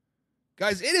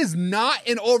 Guys, it is not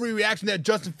an overreaction that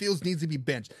Justin Fields needs to be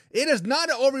benched. It is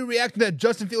not an overreaction that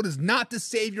Justin Fields is not the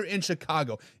savior in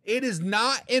Chicago. It is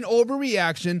not an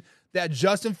overreaction that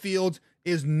Justin Fields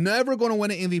is never going to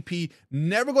win an MVP,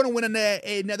 never going to win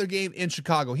another game in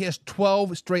Chicago. He has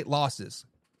 12 straight losses.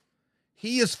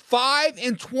 He is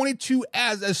 5-22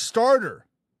 as a starter.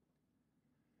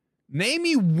 Name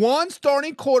me one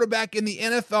starting quarterback in the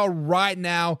NFL right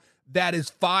now that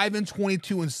is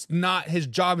 5-22 and not his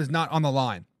job is not on the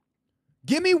line.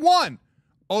 Give me one.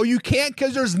 Oh, you can't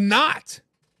because there's not.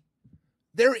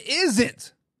 There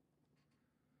isn't.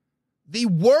 The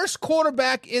worst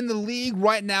quarterback in the league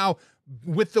right now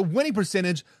with the winning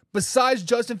percentage besides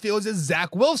Justin Fields is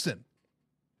Zach Wilson.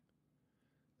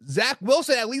 Zach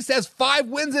Wilson at least has 5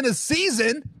 wins in a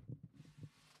season.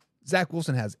 Zach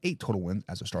Wilson has 8 total wins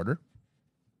as a starter.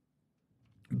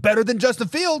 Better than Justin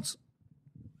Fields.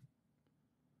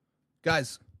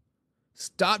 Guys,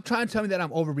 stop trying to tell me that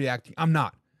I'm overreacting. I'm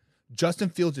not. Justin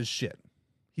Fields is shit.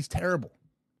 He's terrible.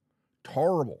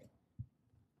 Terrible.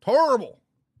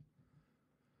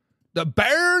 The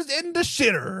Bears in the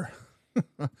shitter.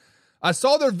 I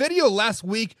saw their video last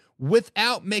week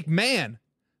without McMahon.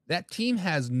 That team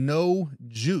has no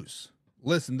juice.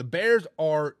 Listen, the Bears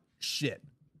are shit.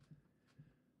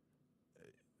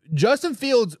 Justin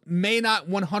Fields may not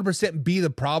 100% be the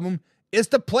problem. It's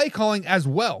the play calling as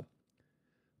well.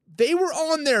 They were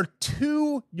on their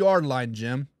 2-yard line,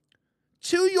 Jim.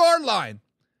 2-yard line.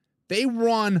 They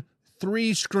run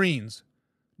 3 screens.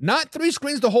 Not 3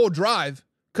 screens the whole drive,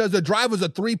 because the drive was a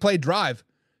 3-play drive.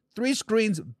 3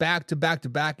 screens back to back to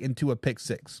back into a pick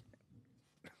 6.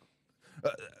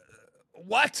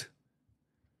 What?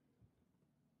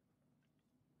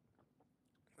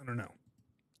 I don't know.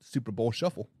 Super Bowl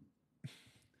shuffle.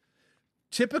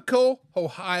 Typical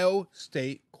Ohio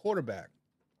State quarterback.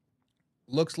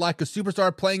 looks like a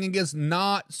superstar playing against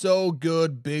not so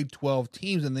good Big 12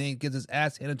 teams, and then gets his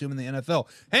ass handed to him in the NFL.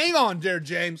 Hang on, dear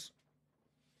James.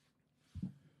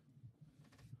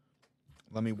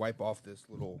 Let me wipe off this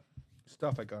little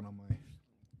stuff I got on my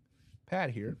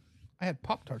pad here. I had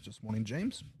Pop-Tarts this morning,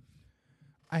 James.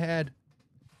 I had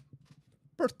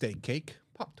birthday cake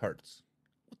Pop-Tarts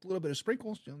with a little bit of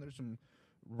sprinkles. You know, there's some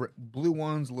blue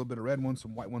ones, a little bit of red ones,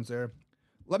 some white ones there.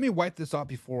 Let me wipe this off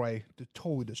before I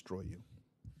totally destroy you.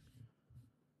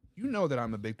 You know that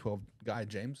I'm a Big 12 guy,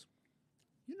 James.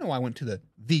 You know I went to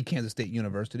the Kansas State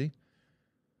University.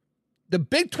 The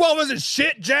Big 12 isn't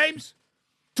shit, James.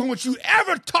 Don't you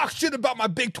ever talk shit about my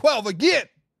Big 12 again.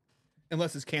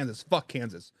 Unless it's Kansas. Fuck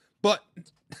Kansas. But,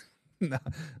 no,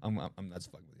 I'm not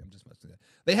fucking with you. I'm just messing with you.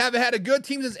 They haven't had a good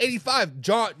team since 85.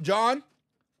 John,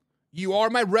 you are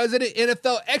my resident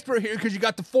NFL expert here because you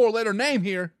got the 4-letter name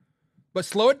here. But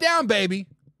slow it down, baby.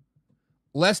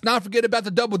 Let's not forget about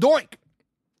the double doink.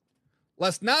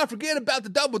 Let's not forget about the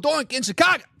double doink in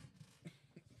Chicago.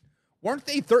 Weren't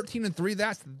they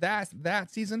 13-3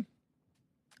 that season?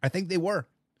 I think they were.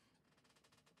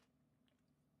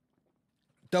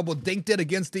 Double dinked it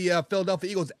against the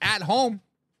Philadelphia Eagles at home.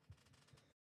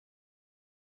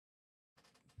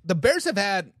 The Bears have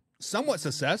had somewhat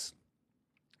success.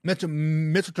 Mitchell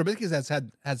Trubisky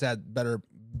has had better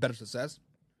success.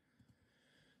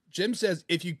 Jim says,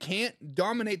 if you can't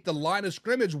dominate the line of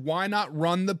scrimmage, why not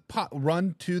run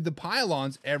to the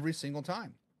pylons every single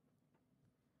time?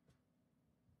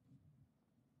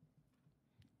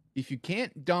 If you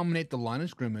can't dominate the line of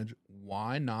scrimmage,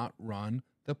 why not run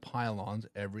the pylons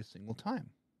every single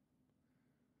time?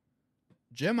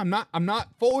 Jim, I'm not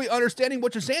fully understanding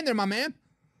what you're saying there, my man.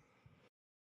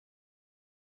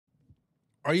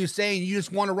 Are you saying you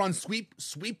just want to run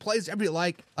sweep plays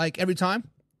every time?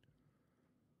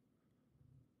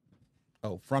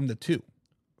 Oh, from the two,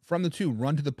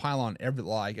 run to the pylon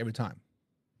every time.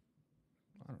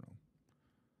 I don't know.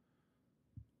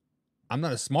 I'm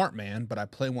not a smart man, but I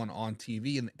play one on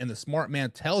TV, and the smart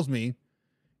man tells me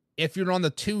if you're on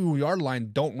the 2-yard line,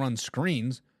 don't run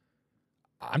screens.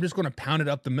 I'm just going to pound it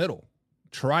up the middle.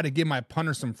 Try to give my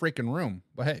punter some freaking room.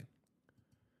 But hey,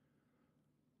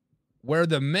 where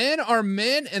the men are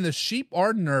men and the sheep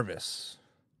are nervous.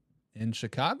 In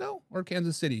Chicago or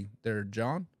Kansas City there,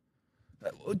 John?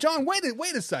 John, wait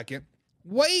a second.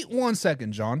 Wait 1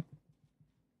 second, John.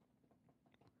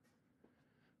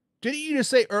 Didn't you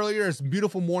just say earlier it's a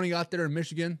beautiful morning out there in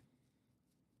Michigan?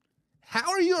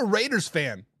 How are you a Raiders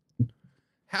fan?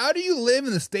 How do you live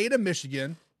in the state of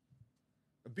Michigan?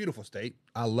 A beautiful state.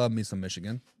 I love me some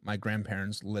Michigan. My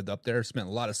grandparents lived up there, spent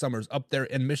a lot of summers up there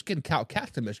in Michigan,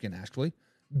 Calcasta, Michigan, actually.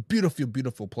 Beautiful,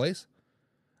 beautiful place.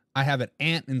 I have an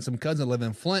aunt and some cousins that live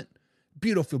in Flint.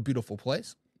 Beautiful, beautiful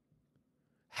place.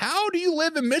 How do you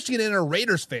live in Michigan and a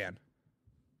Raiders fan?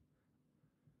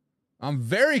 I'm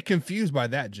very confused by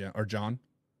that, John.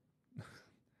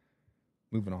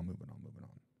 Moving on.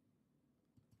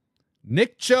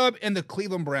 Nick Chubb and the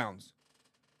Cleveland Browns.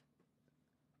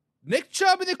 Nick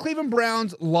Chubb and the Cleveland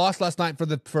Browns lost last night for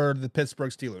the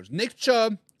Pittsburgh Steelers. Nick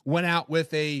Chubb went out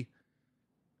with a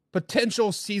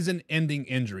potential season-ending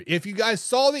injury. If you guys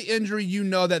saw the injury, you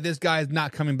know that this guy is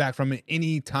not coming back from it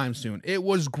anytime soon. It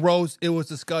was gross. It was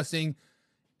disgusting.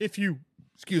 If you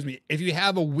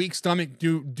have a weak stomach,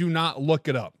 do not look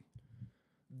it up.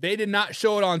 They did not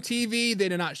show it on TV. They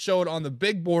did not show it on the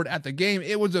big board at the game.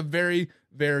 It was a very,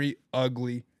 very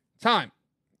ugly time.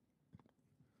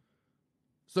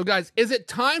 So, guys, is it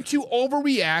time to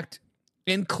overreact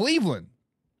in Cleveland?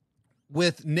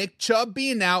 With Nick Chubb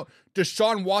being out,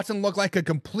 Deshaun Watson looked like a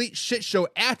complete shit show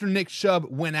after Nick Chubb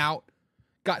went out.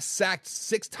 Got sacked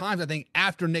 6 times, I think,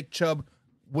 after Nick Chubb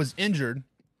was injured.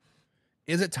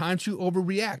 Is it time to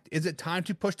overreact? Is it time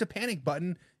to push the panic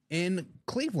button in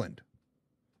Cleveland?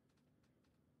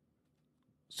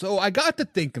 So I got to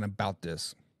thinking about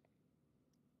this.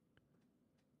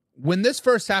 When this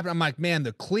first happened, I'm like, man,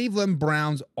 the Cleveland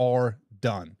Browns are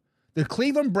done. The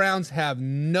Cleveland Browns have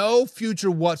no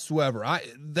future whatsoever.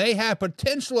 They have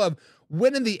potential of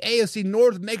winning the AFC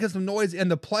North, making some noise in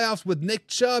the playoffs with Nick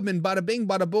Chubb, and bada bing,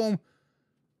 bada boom.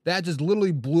 That just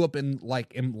literally blew up in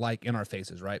our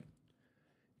faces, right?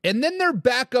 And then their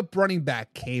backup running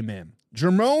back came in,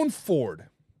 Jerome Ford.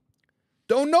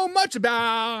 Don't know much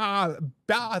about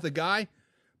the guy,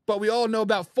 but we all know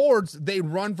about Fords. They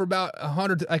run for about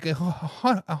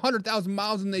 100,000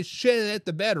 miles, and they shit at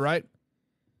the bed, right?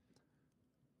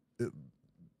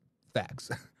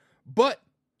 Facts. But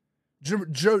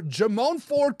Jerome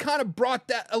Ford kind of brought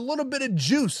that a little bit of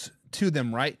juice to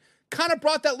them, right? Kind of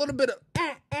brought that little bit of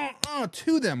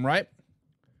to them, right?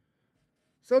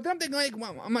 So then I'm thinking, like,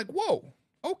 I'm like, whoa,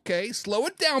 okay, slow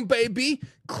it down, baby.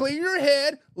 Clear your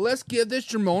head. Let's give this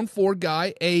Jermone Ford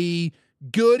guy a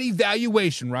good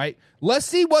evaluation, right? Let's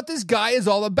see what this guy is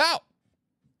all about.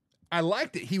 I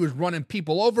liked it. He was running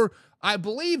people over. I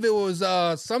believe it was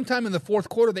sometime in the fourth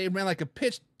quarter, they ran like a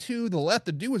pitch to the left.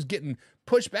 The dude was getting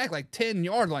pushed back like 10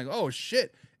 yards. Like, oh,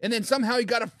 shit. And then somehow he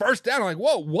got a first down. I'm like,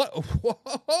 whoa, what?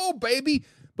 Whoa, baby.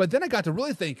 But then I got to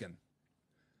really thinking.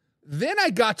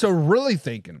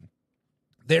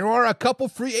 There are a couple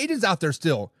free agents out there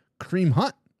still. Kareem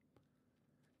Hunt.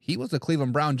 He was a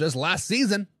Cleveland Brown just last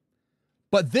season.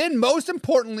 But then, most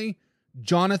importantly,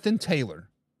 Jonathan Taylor.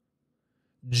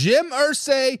 Jim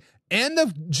Irsay and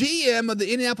the GM of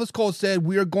the Indianapolis Colts said,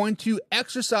 we are going to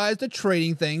exercise the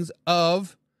trading things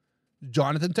of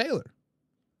Jonathan Taylor.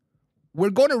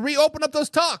 We're going to reopen up those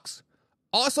talks.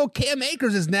 Also, Cam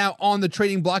Akers is now on the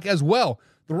trading block as well.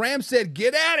 The Rams said,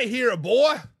 get out of here,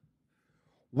 boy.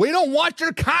 We don't want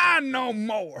your kind no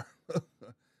more.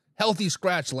 Healthy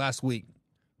scratch last week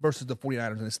versus the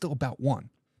 49ers, and it's still about one.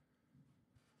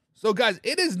 So, guys,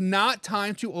 it is not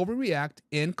time to overreact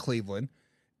in Cleveland.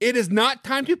 It is not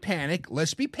time to panic.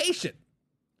 Let's be patient.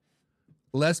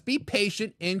 Let's be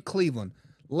patient in Cleveland.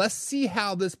 Let's see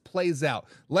how this plays out.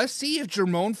 Let's see if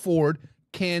Jermone Ford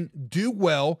can do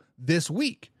well this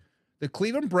week. The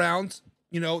Cleveland Browns,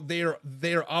 they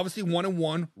are obviously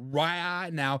 1-1 right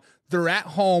now. They're at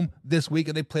home this week,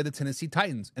 and they play the Tennessee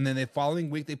Titans. And then the following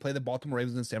week, they play the Baltimore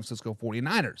Ravens and San Francisco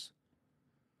 49ers.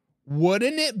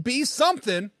 Wouldn't it be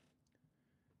something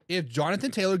if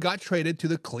Jonathan Taylor got traded to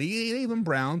the Cleveland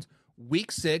Browns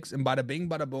week 6, and bada bing,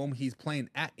 bada boom, he's playing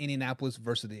at Indianapolis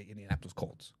versus the Indianapolis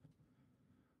Colts?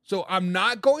 So I'm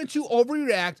not going to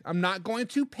overreact. I'm not going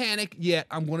to panic yet.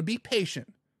 I'm going to be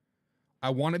patient. I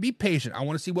want to be patient. I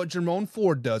want to see what Jermone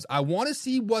Ford does. I want to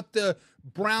see what the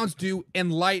Browns do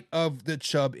in light of the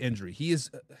Chubb injury. He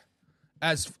is,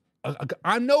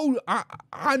 I'm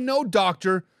no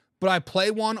doctor, but I play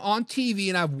one on TV,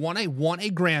 and I've won a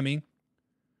Grammy.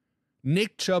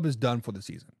 Nick Chubb is done for the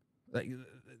season. Like,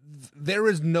 there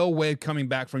is no way of coming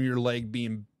back from your leg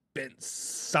being bent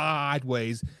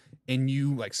sideways and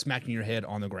you like smacking your head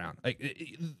on the ground. Like,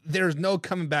 there's no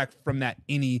coming back from that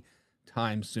any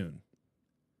time soon.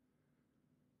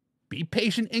 Be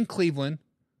patient in Cleveland.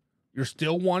 You're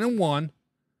still 1-1.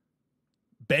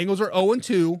 Bengals are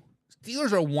 0-2.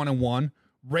 Steelers are 1-1.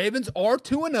 Ravens are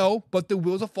 2-0, but the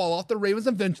wheels will fall off the Ravens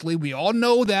eventually. We all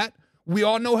know that. We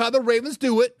all know how the Ravens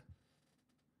do it.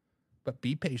 But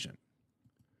be patient.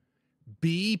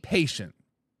 Be patient.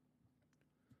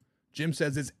 Jim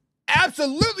says it's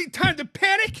absolutely time to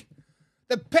panic.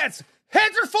 The Pets'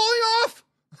 heads are falling off.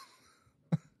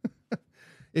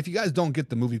 If you guys don't get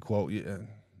the movie quote,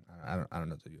 I don't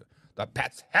know. The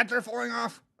Pets' heads are falling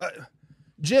off.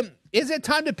 Jim, is it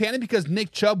time to panic because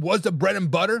Nick Chubb was the bread and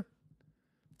butter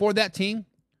for that team?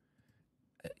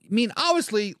 I mean,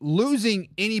 obviously, losing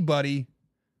anybody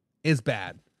is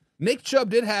bad. Nick Chubb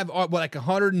did have like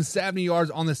 170 yards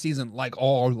on the season,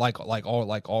 already,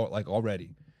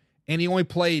 and he only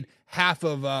played half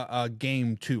of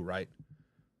game 2, right?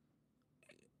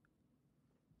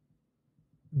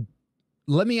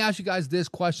 Let me ask you guys this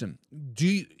question: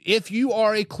 if you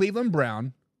are a Cleveland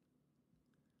Brown,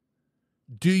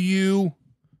 do you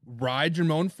ride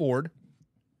Jermone Ford?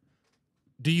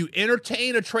 Do you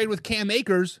entertain a trade with Cam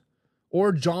Akers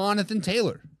or Jonathan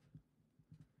Taylor?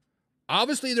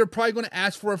 Obviously, they're probably going to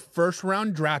ask for a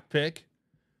first-round draft pick.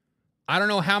 I don't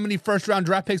know how many first-round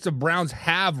draft picks the Browns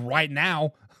have right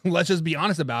now. Let's just be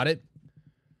honest about it.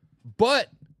 But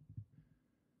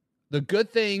the good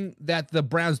thing that the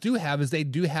Browns do have is they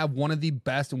do have one of the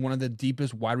best and one of the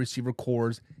deepest wide receiver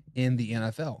cores in the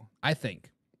NFL, I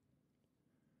think.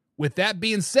 With that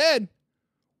being said,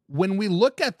 when we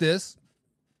look at this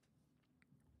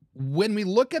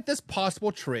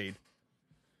possible trade,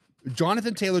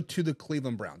 Jonathan Taylor to the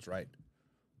Cleveland Browns, right?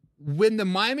 When the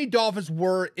Miami Dolphins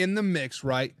were in the mix,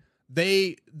 right?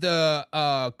 The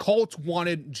Colts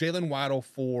wanted Jalen Waddle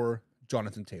for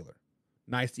Jonathan Taylor.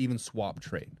 Nice even swap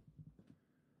trade.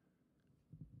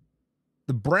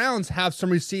 The Browns have some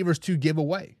receivers to give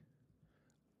away.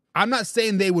 I'm not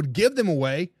saying they would give them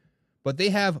away, but they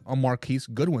have a Marquise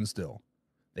Goodwin still.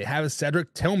 They have a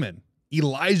Cedric Tillman,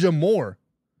 Elijah Moore,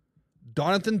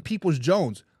 Donovan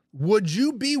Peoples-Jones. Would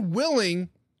you be willing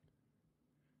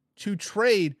to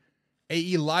trade a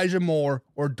Elijah Moore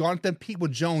or Donovan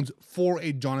Peoples-Jones for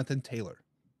a Jonathan Taylor?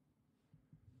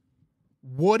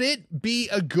 Would it be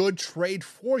a good trade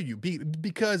for you?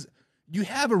 Because you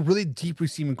have a really deep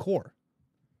receiving core.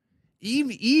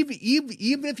 even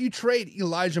if you trade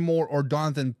Elijah Moore or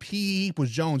Donovan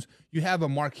Peoples-Jones, you have a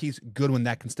Marquise Goodwin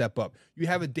that can step up. You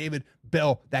have a David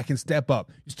Bell that can step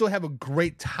up. You still have a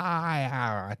great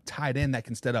tight end that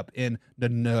can step up in the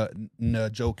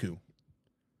Njoku.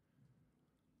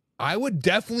 I would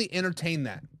definitely entertain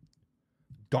that.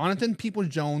 Donovan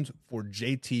Peoples-Jones for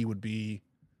JT would be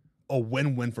a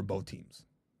win-win for both teams.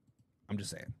 I'm just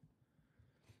saying.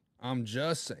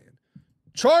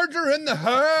 Charger in the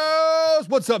house.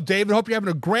 What's up, David? Hope you're having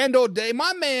a grand old day.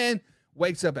 My man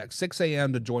wakes up at 6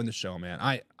 a.m. to join the show, man.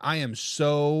 I am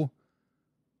so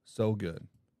good.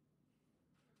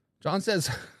 John says,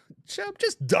 Chubb,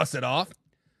 just dust it off.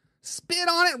 Spit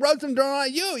on it, rub some dirt on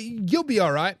it. You'll be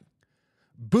all right.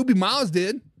 Booby Miles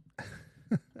did.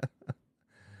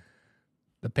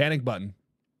 The panic button.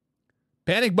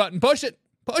 Panic button. Push it.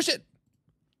 Push it.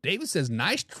 David says,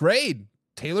 nice trade.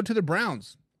 Taylor to the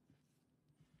Browns.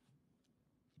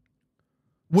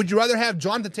 Would you rather have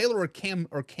Jonathan Taylor or Cam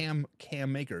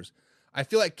Akers? I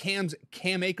feel like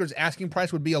Cam Akers' asking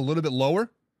price would be a little bit lower.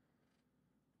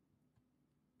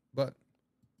 But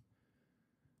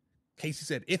Casey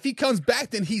said, if he comes back,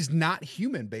 then he's not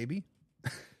human, baby.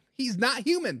 He's not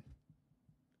human.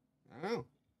 I don't know.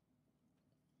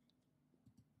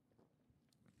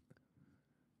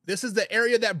 This is the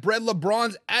area that bred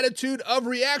LeBron's attitude of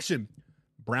reaction.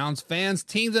 Browns fans,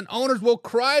 teams, and owners will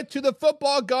cry to the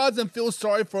football gods and feel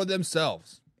sorry for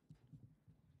themselves.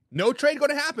 No trade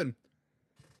going to happen.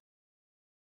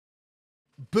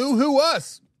 Boo-hoo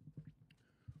us.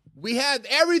 We have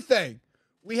everything.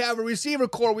 We have a receiver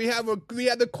core. We had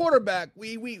the quarterback.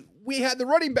 We had the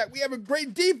running back. We have a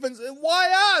great defense. And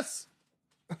why us?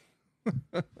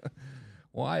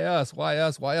 Why us? Why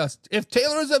us? Why us? If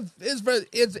Taylor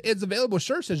is available,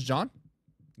 sure, says John.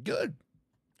 Good.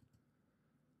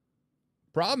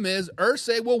 Problem is,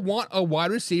 Irsay will want a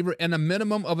wide receiver and a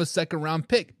minimum of a second-round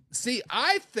pick. See,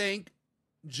 I think,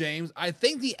 James,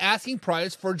 the asking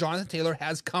price for Jonathan Taylor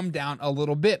has come down a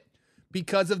little bit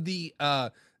because of the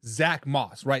Zach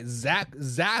Moss, right?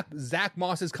 Zach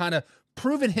Moss has kind of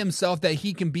proven himself that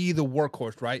he can be the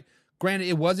workhorse, right? Granted,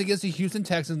 it was against the Houston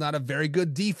Texans, not a very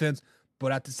good defense,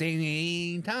 but at the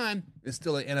same time, it's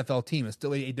still an NFL team. It's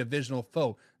still a divisional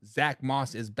foe. Zach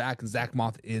Moss is back, and Zach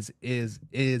Moss is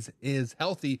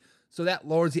healthy, so that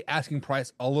lowers the asking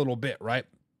price a little bit, right?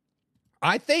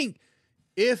 I think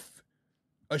if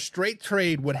a straight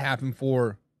trade would happen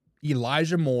for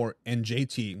Elijah Moore and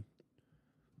JT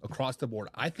across the board,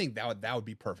 I think that would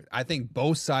be perfect. I think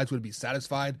both sides would be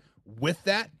satisfied with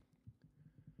that.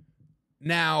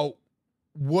 Now,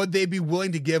 would they be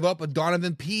willing to give up a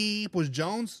Donovan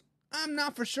Peoples-Jones? I'm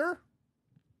not for sure,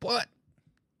 but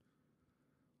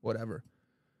whatever.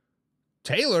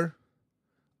 Taylor,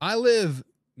 I live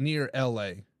near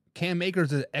L.A. Cam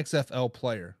Akers is an XFL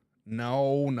player.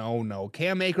 No.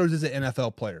 Cam Akers is an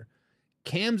NFL player.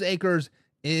 Cam Akers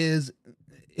is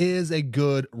a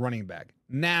good running back.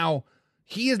 Now,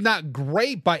 he is not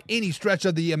great by any stretch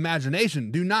of the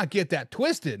imagination. Do not get that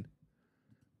twisted.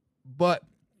 But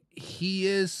he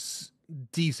is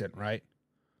decent, right?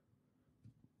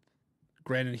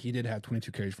 Granted, he did have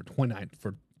 22 carries for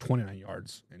 29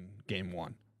 yards in game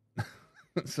one.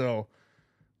 So,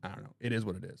 I don't know. It is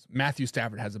what it is. Matthew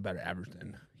Stafford has a better average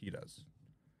than he does.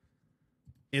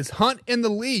 Is Hunt in the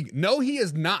league? No, he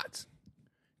is not.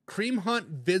 Kareem Hunt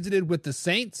visited with the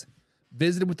Saints,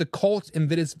 visited with the Colts, and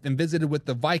visited with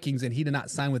the Vikings, and he did not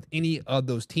sign with any of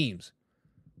those teams.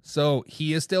 So,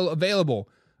 he is still available.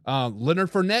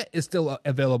 Leonard Fournette is still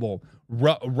available.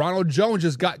 Ronald Jones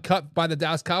just got cut by the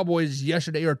Dallas Cowboys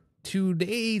yesterday or 2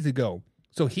 days ago.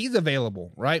 So he's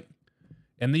available, right?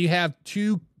 And then you have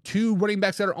two running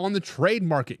backs that are on the trade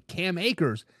market, Cam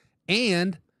Akers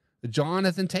and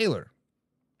Jonathan Taylor.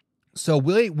 So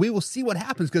we will see what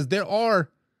happens because there are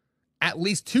at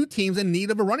least two teams in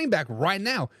need of a running back right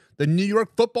now. The New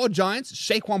York Football Giants,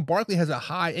 Saquon Barkley has a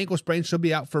high ankle sprain, should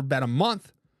be out for about a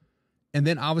month. And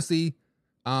then obviously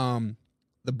the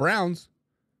Browns,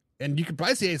 and you could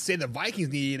probably say the Vikings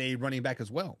need a running back as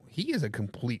well. He is a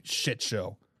complete shit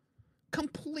show.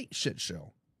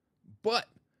 But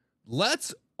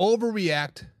let's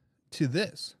overreact to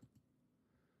this.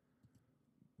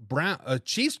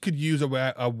 Chiefs could use a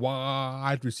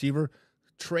wide receiver.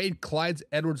 Trade Clyde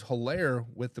Edwards-Helaire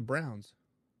with the Browns.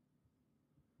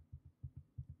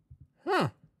 I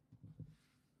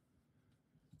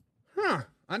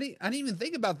didn't even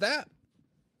think about that.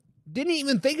 Didn't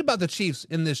even think about the Chiefs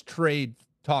in this trade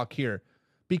talk here.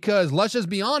 Because let's just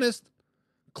be honest,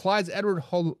 Clyde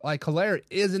Edwards-Helaire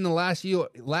is in the last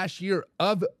year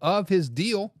of his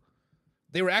deal.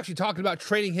 They were actually talking about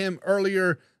trading him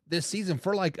earlier this season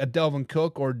for like a Delvin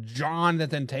Cook or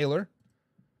Jonathan Taylor.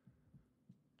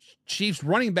 Chiefs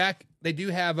running back, they do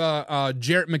have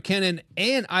Jarrett McKinnon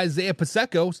and Isaiah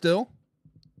Pacheco still.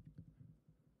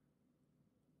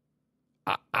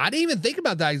 I didn't even think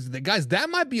about that, guys. That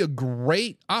might be a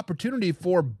great opportunity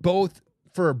for both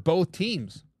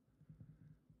teams.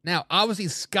 Now, obviously,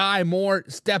 Sky Moore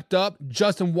stepped up.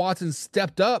 Justin Watson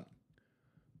stepped up.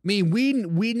 I mean,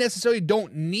 we necessarily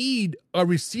don't need a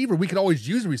receiver. We could always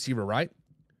use a receiver, right?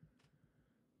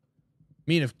 I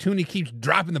mean, if Tooney keeps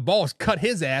dropping the balls, cut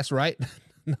his ass, right?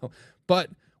 No,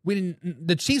 but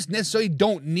the Chiefs necessarily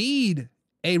don't need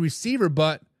a receiver,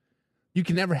 but you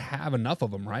can never have enough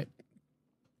of them, right?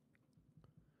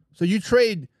 So you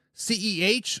trade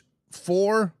CEH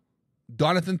for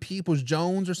Donovan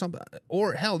Peoples-Jones or something,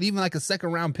 or hell, even like a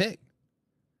second-round pick.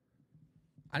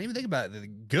 I didn't even think about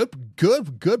it.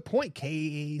 Good point,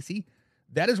 KC.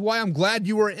 That is why I'm glad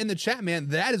you were in the chat, man.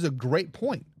 That is a great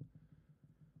point.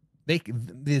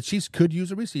 The Chiefs could use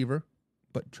a receiver,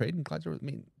 but trading Clyde, I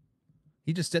mean,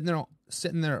 he just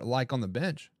sitting there like on the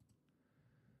bench.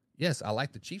 Yes, I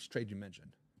like the Chiefs trade you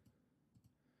mentioned.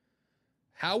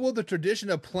 How will the tradition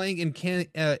of playing in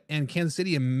Kansas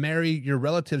City and marry your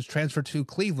relatives transfer to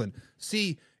Cleveland?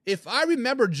 See, if I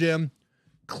remember, Jim,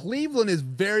 Cleveland is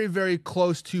very, very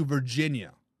close to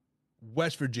Virginia,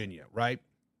 West Virginia, right?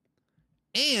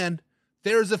 And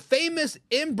there's a famous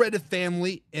inbred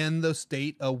family in the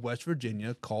state of West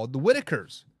Virginia called the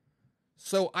Whitakers.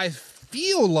 So I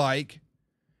feel like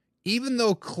even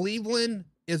though Cleveland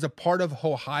is a part of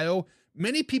Ohio,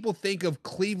 many people think of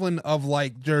Cleveland of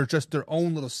like they're just their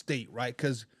own little state, right?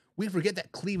 Because we forget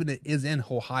that Cleveland is in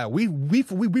Ohio. We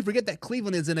forget that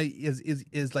Cleveland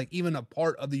is like even a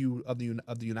part of the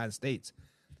United States.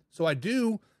 So I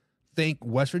do think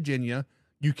West Virginia,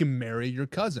 you can marry your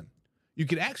cousin. You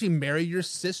can actually marry your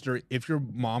sister if your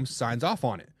mom signs off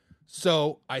on it.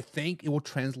 So I think it will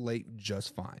translate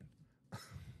just fine.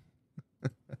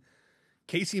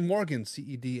 Casey Morgan,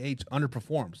 CEDH,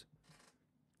 underperforms.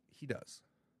 He does.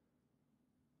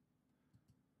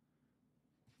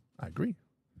 I agree.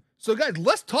 So, guys,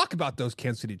 let's talk about those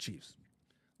Kansas City Chiefs.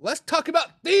 Let's talk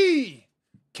about the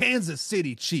Kansas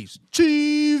City Chiefs.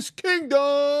 Chiefs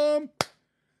Kingdom.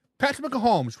 Patrick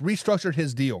Mahomes restructured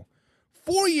his deal.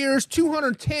 4 years,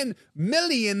 $210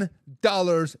 million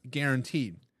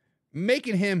guaranteed,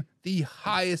 making him the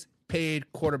highest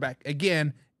paid quarterback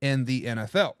again in the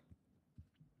NFL.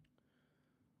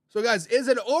 So, guys, is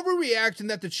it an overreaction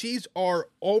that the Chiefs are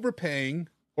overpaying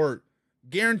or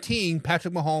guaranteeing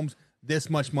Patrick Mahomes this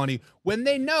much money when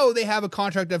they know they have a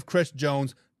contract of Chris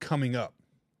Jones coming up?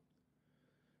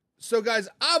 So, guys,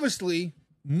 obviously,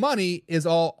 money is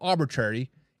all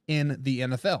arbitrary in the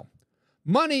NFL.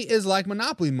 Money is like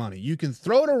Monopoly money. You can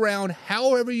throw it around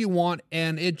however you want,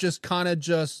 and it just kind of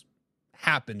just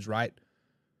happens, right?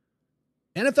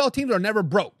 NFL teams are never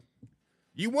broke.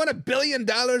 You want $1 billion?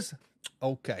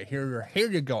 Okay, here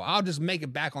you go. I'll just make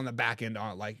it back on the back end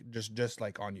on like just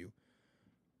like on you.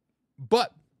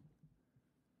 But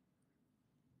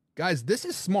guys, this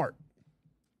is smart.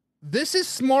 This is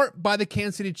smart by the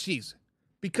Kansas City Chiefs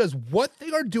because what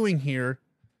they are doing here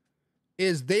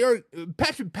is they are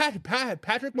Patrick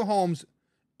Mahomes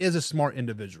is a smart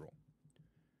individual.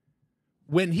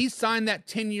 When he signed that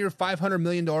 10-year, $500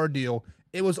 million deal,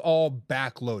 it was all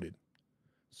backloaded.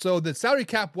 So the salary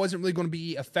cap wasn't really going to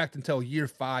be effect until year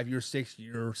 5, year 6,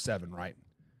 year 7, right?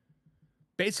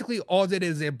 Basically, all it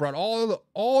is they brought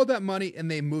all that money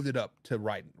and they moved it up to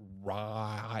right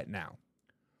now.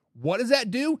 What does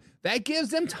that do? That gives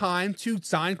them time to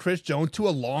sign Chris Jones to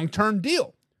a long-term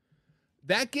deal.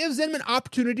 That gives them an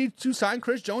opportunity to sign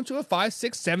Chris Jones to a 5,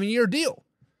 6, 7-year deal.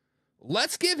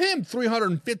 Let's give him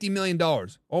 $350 million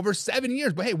over 7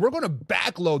 years. But hey, we're going to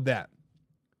backload that.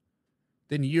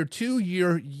 Then year 2,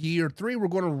 year 3, we're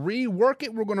going to rework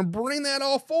it. We're going to bring that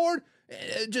all forward.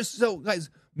 Just so, guys,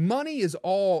 money is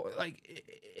all, like,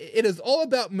 it is all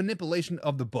about manipulation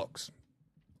of the books.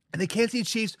 And the Kansas City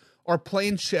Chiefs are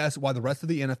playing chess while the rest of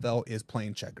the NFL is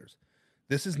playing checkers.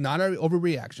 This is not an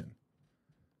overreaction.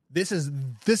 This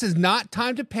is not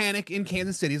time to panic in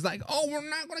Kansas City. It's like, oh, we're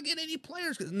not going to get any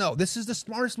players. No, this is the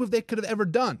smartest move they could have ever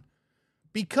done.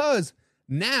 Because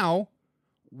now,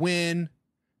 when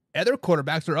other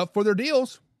quarterbacks are up for their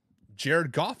deals,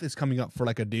 Jared Goff is coming up for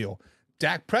like a deal.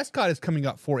 Dak Prescott is coming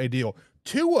up for a deal.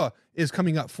 Tua is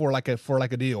coming up for like a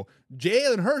deal.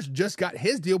 Jalen Hurts just got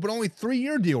his deal, but only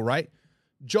 3-year deal, right?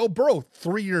 Joe Burrow,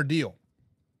 3-year deal.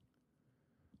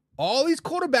 All these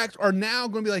quarterbacks are now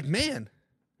going to be like, man,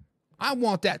 I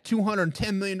want that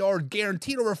 $210 million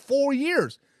guaranteed over 4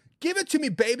 years. Give it to me,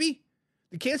 baby.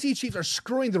 The Kansas City Chiefs are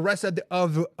screwing the rest of the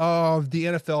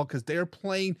NFL because they're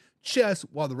playing chess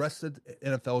while the rest of the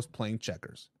NFL is playing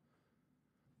checkers.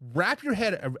 Wrap your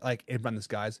head around this,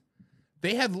 guys.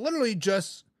 They have literally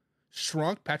just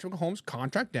shrunk Patrick Mahomes'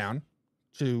 contract down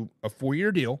to a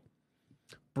 4-year deal,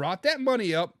 brought that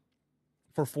money up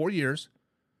for 4 years.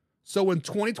 So when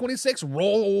 2026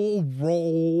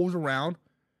 rolls around,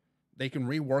 they can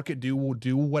rework it, do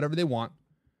whatever they want.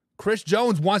 Chris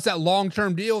Jones wants that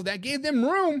long-term deal. That gave them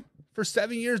room for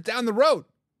 7 years down the road.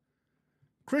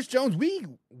 Chris Jones, we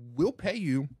will pay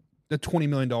you the $20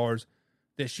 million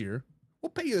this year. We'll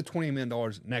pay you the $20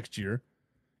 million next year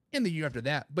and the year after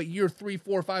that. But year 3,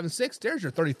 4, 5, and 6, there's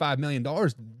your $35 million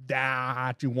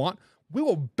that you want. We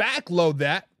will backload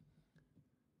that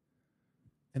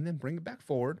and then bring it back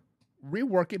forward,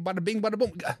 rework it, bada bing, bada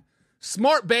boom.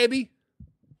 Smart, baby.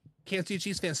 Kansas City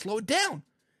Chiefs fans, slow it down.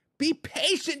 Be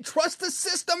patient. Trust the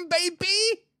system,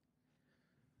 baby.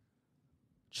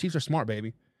 Chiefs are smart,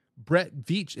 baby. Brett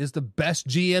Veach is the best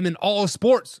GM in all of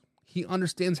sports. He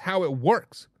understands how it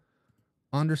works.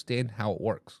 Understand how it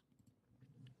works.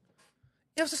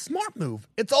 It was a smart move.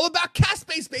 It's all about cap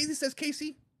space, baby, says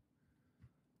Casey.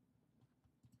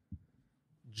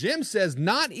 Jim says,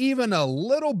 not even a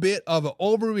little bit of an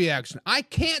overreaction. I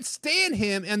can't stand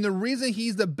him, and the reason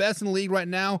he's the best in the league right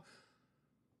now,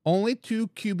 only 2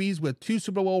 QBs with 2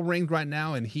 Super Bowl rings right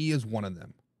now, and he is one of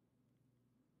them.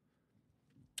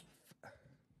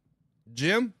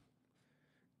 Jim,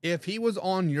 if he was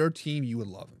on your team, you would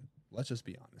love him. Let's just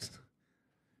be honest.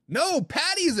 No,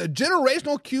 Patty is a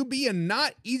generational QB and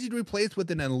not easy to replace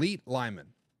with an elite lineman.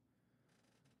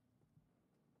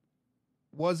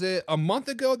 Was it a month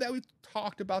ago that we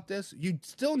talked about this? You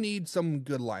still need some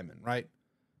good linemen, right?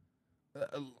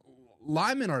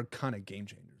 Linemen are kind of game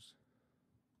changers.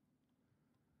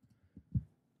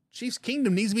 Chiefs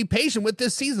Kingdom needs to be patient with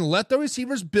this season. Let the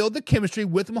receivers build the chemistry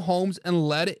with Mahomes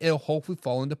and it'll hopefully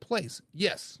fall into place.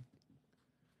 Yes.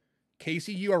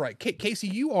 Casey, you are right. Casey,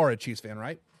 you are a Chiefs fan,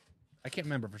 right? I can't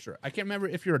remember for sure. I can't remember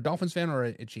if you're a Dolphins fan or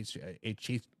a Chiefs fan.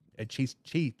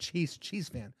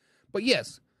 But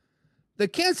yes, the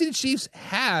Kansas City Chiefs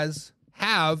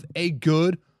have a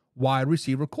good wide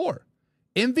receiver core.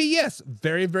 MVS,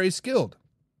 very, very skilled.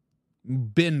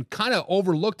 Been kind of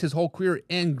overlooked his whole career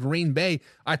in Green Bay.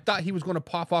 I thought he was going to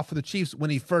pop off for the Chiefs when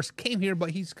he first came here,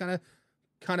 but he's kind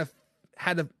of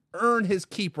had to earn his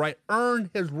keep, right? Earn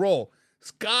his role.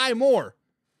 Sky Moore,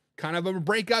 kind of a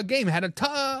breakout game. Had a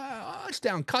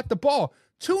touchdown, caught the ball.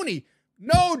 Tooney,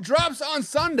 no drops on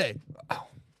Sunday. Oh,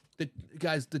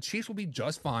 the Chiefs will be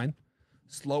just fine.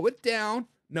 Slow it down.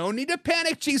 No need to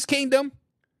panic, Chiefs Kingdom.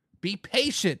 Be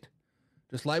patient.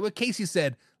 Just like what Casey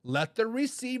said, let the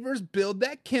receivers build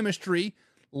that chemistry.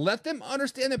 Let them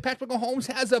understand that Patrick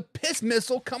Mahomes has a piss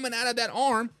missile coming out of that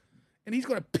arm, and he's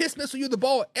going to piss missile you the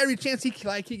ball every chance he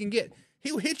can get.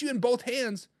 He'll hit you in both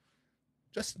hands.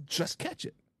 Just catch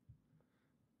it.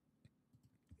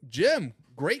 Jim,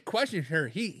 great question here.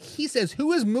 He says,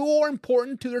 who is more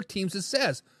important to their team's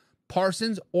success,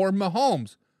 Parsons or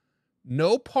Mahomes?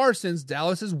 No, Parsons.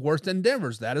 Dallas is worse than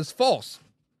Denver's. That is false.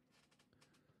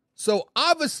 So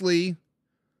obviously,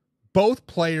 both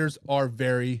players are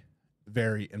very,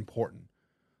 very important.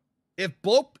 If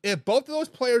both of those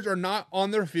players are not on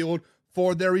their field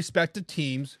for their respective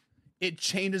teams, it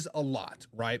changes a lot,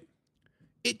 right?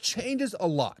 It changes a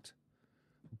lot.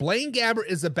 Blaine Gabbert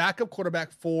is the backup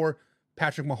quarterback for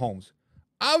Patrick Mahomes.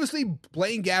 Obviously,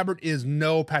 Blaine Gabbert is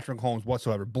no Patrick Mahomes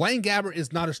whatsoever. Blaine Gabbert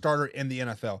is not a starter in the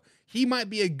NFL. He might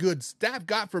be a good staff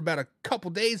guy for about a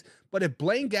couple days, but if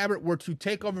Blaine Gabbert were to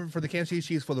take over for the Kansas City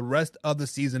Chiefs for the rest of the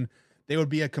season, they would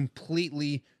be a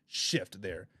completely shift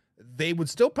there. They would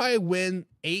still probably win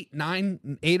 8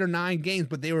 or 9 games,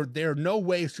 but they're no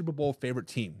way a Super Bowl favorite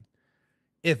team.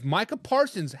 If Micah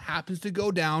Parsons happens to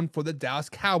go down for the Dallas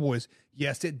Cowboys,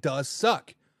 yes, it does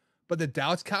suck. But the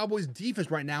Dallas Cowboys defense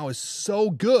right now is so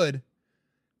good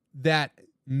that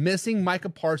missing Micah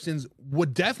Parsons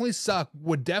would definitely suck,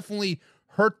 would definitely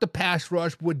hurt the pass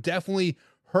rush, would definitely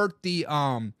hurt the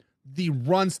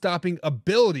run stopping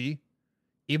ability,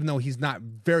 even though he's not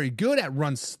very good at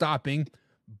run stopping.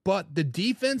 But the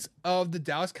defense of the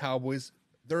Dallas Cowboys,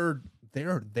 they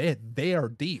are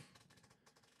deep.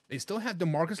 They still have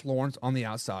DeMarcus Lawrence on the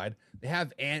outside. They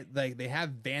have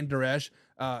Van Der Esch.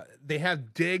 They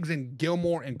have Diggs and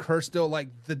Gilmore and Kerr still. Like,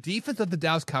 the defense of the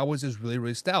Dallas Cowboys is really,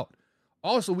 really stout.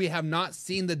 Also, we have not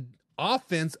seen the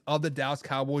offense of the Dallas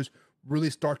Cowboys really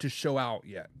start to show out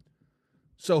yet.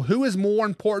 So who is more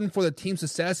important for the team's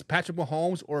success, Patrick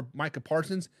Mahomes or Micah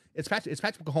Parsons? It's Patrick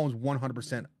Mahomes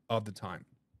 100% of the time.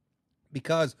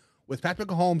 Because with Patrick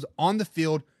Mahomes on the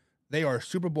field, They are a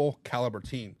Super Bowl caliber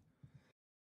team.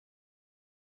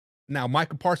 Now,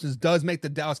 Michael Parsons does make the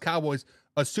Dallas Cowboys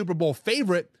a Super Bowl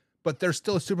favorite, but they're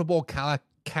still a Super Bowl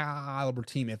caliber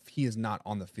team if he is not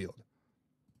on the field.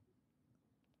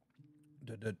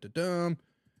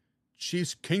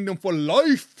 Chiefs Kingdom for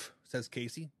life, says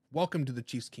Casey. Welcome to the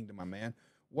Chiefs Kingdom, my man.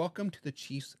 Welcome to the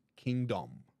Chiefs Kingdom.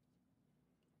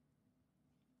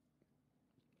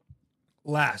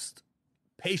 Last,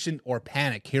 patient or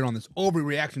panic here on this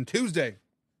Overreaction Tuesday.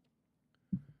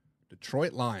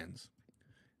 Detroit Lions.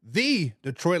 The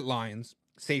Detroit Lions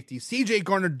safety C.J.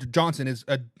 Gardner-Johnson is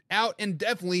out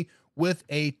indefinitely with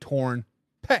a torn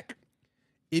pec.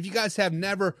 If you guys have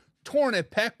never torn a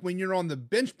pec, when you're on the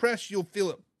bench press, you'll feel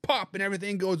it pop and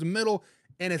everything goes in the middle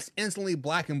and it's instantly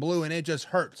black and blue and it just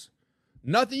hurts.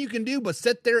 Nothing you can do but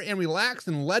sit there and relax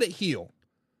and let it heal.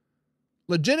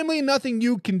 Legitimately nothing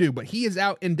you can do, but he is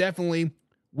out indefinitely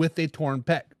with a torn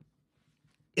pec.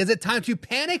 Is it time to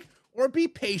panic or be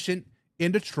patient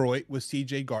in Detroit with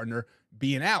C.J. Gardner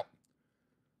being out?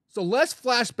 So let's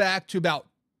flash back to about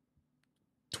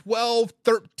 12,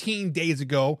 13 days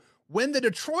ago when the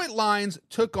Detroit Lions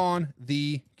took on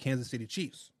the Kansas City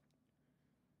Chiefs.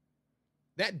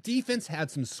 That defense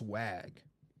had some swag.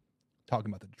 Talking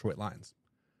about the Detroit Lions.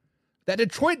 That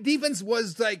Detroit defense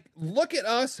was like, look at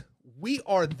us. We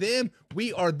are them.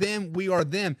 We are them. We are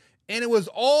them. And it was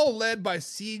all led by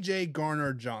C.J.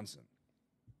 Gardner-Johnson.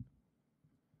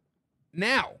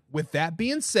 Now, with that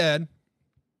being said,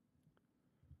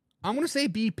 I'm going to say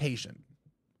be patient.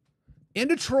 In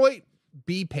Detroit,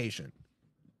 be patient.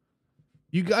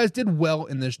 You guys did well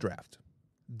in this draft.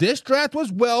 This draft was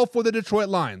well for the Detroit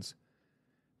Lions.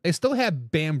 They still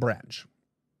have Brian Branch.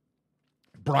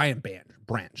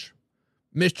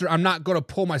 Mr. I'm not going to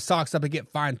pull my socks up and get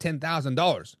fined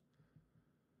 $10,000.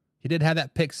 He did have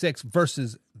that pick 6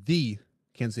 versus the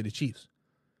Kansas City Chiefs.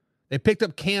 They picked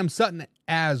up Cam Sutton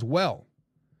as well.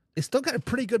 They still got a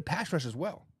pretty good pass rush as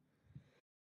well.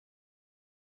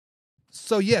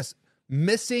 So yes,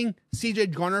 missing C.J.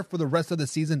 Gardner for the rest of the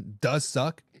season does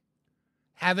suck.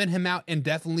 Having him out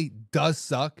indefinitely does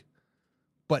suck.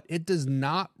 But it does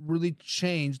not really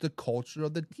change the culture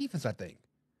of the defense, I think.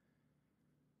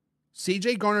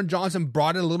 C.J. Gardner-Johnson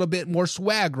brought in a little bit more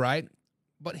swag, right?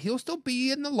 But he'll still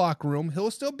be in the locker room.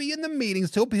 He'll still be in the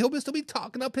meetings. He'll still be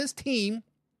talking up his team.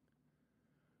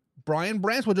 Brian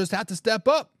Branch will just have to step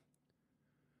up.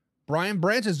 Brian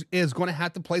Branch is going to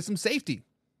have to play some safety.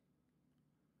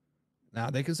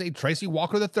 Now they can say Tracy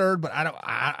Walker III, but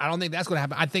I don't think that's going to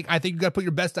happen. I think you got to put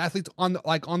your best athletes on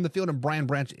the field, and Brian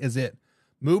Branch is it.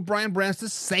 Move Brian Branch to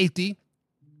safety.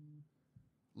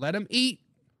 Let him eat.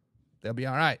 They'll be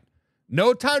all right.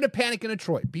 No time to panic in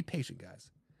Detroit. Be patient, guys.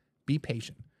 Be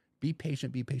patient. Be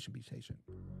patient. Be patient. Be patient.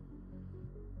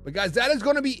 But guys, that is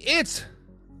going to be it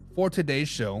for today's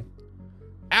show.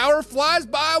 Hour flies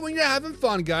by when you're having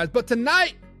fun, guys. But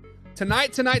tonight,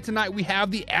 we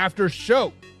have the after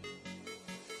show.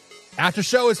 After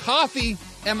show is Hoffy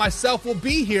and myself will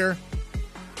be here.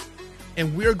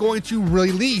 And we're going to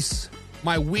release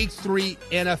my Week 3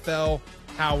 NFL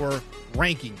Power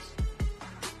Rankings.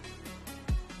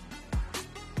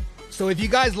 So if you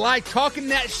guys like talking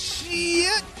that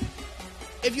shit,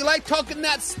 if you like talking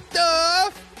that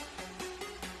stuff,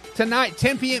 tonight,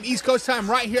 10 p.m. East Coast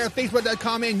time, right here at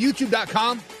Facebook.com and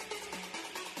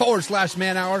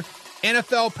YouTube.com/Man Hour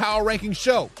NFL Power Ranking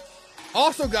Show.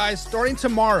 Also, guys, starting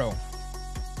tomorrow,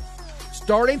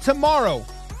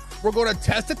 we're going to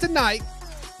test it tonight,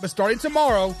 but starting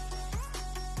tomorrow,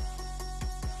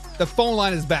 the phone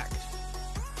line is back.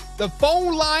 The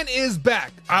phone line is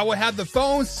back. I will have the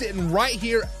phone sitting right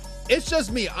here. It's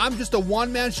just me. I'm just a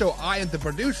one-man show. I am the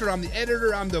producer. I'm the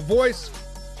editor. I'm the voice.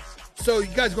 So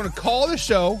you guys are going to call the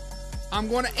show. I'm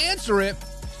going to answer it,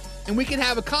 and we can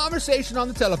have a conversation on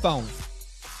the telephone.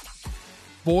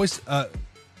 Phone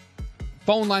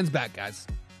line's back, guys.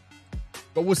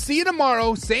 But we'll see you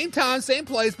tomorrow. Same time, same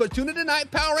place. But tune in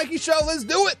tonight. Power Ranking Show. Let's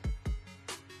do it.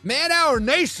 Man Hour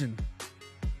Nation.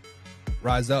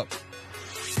 Rise up.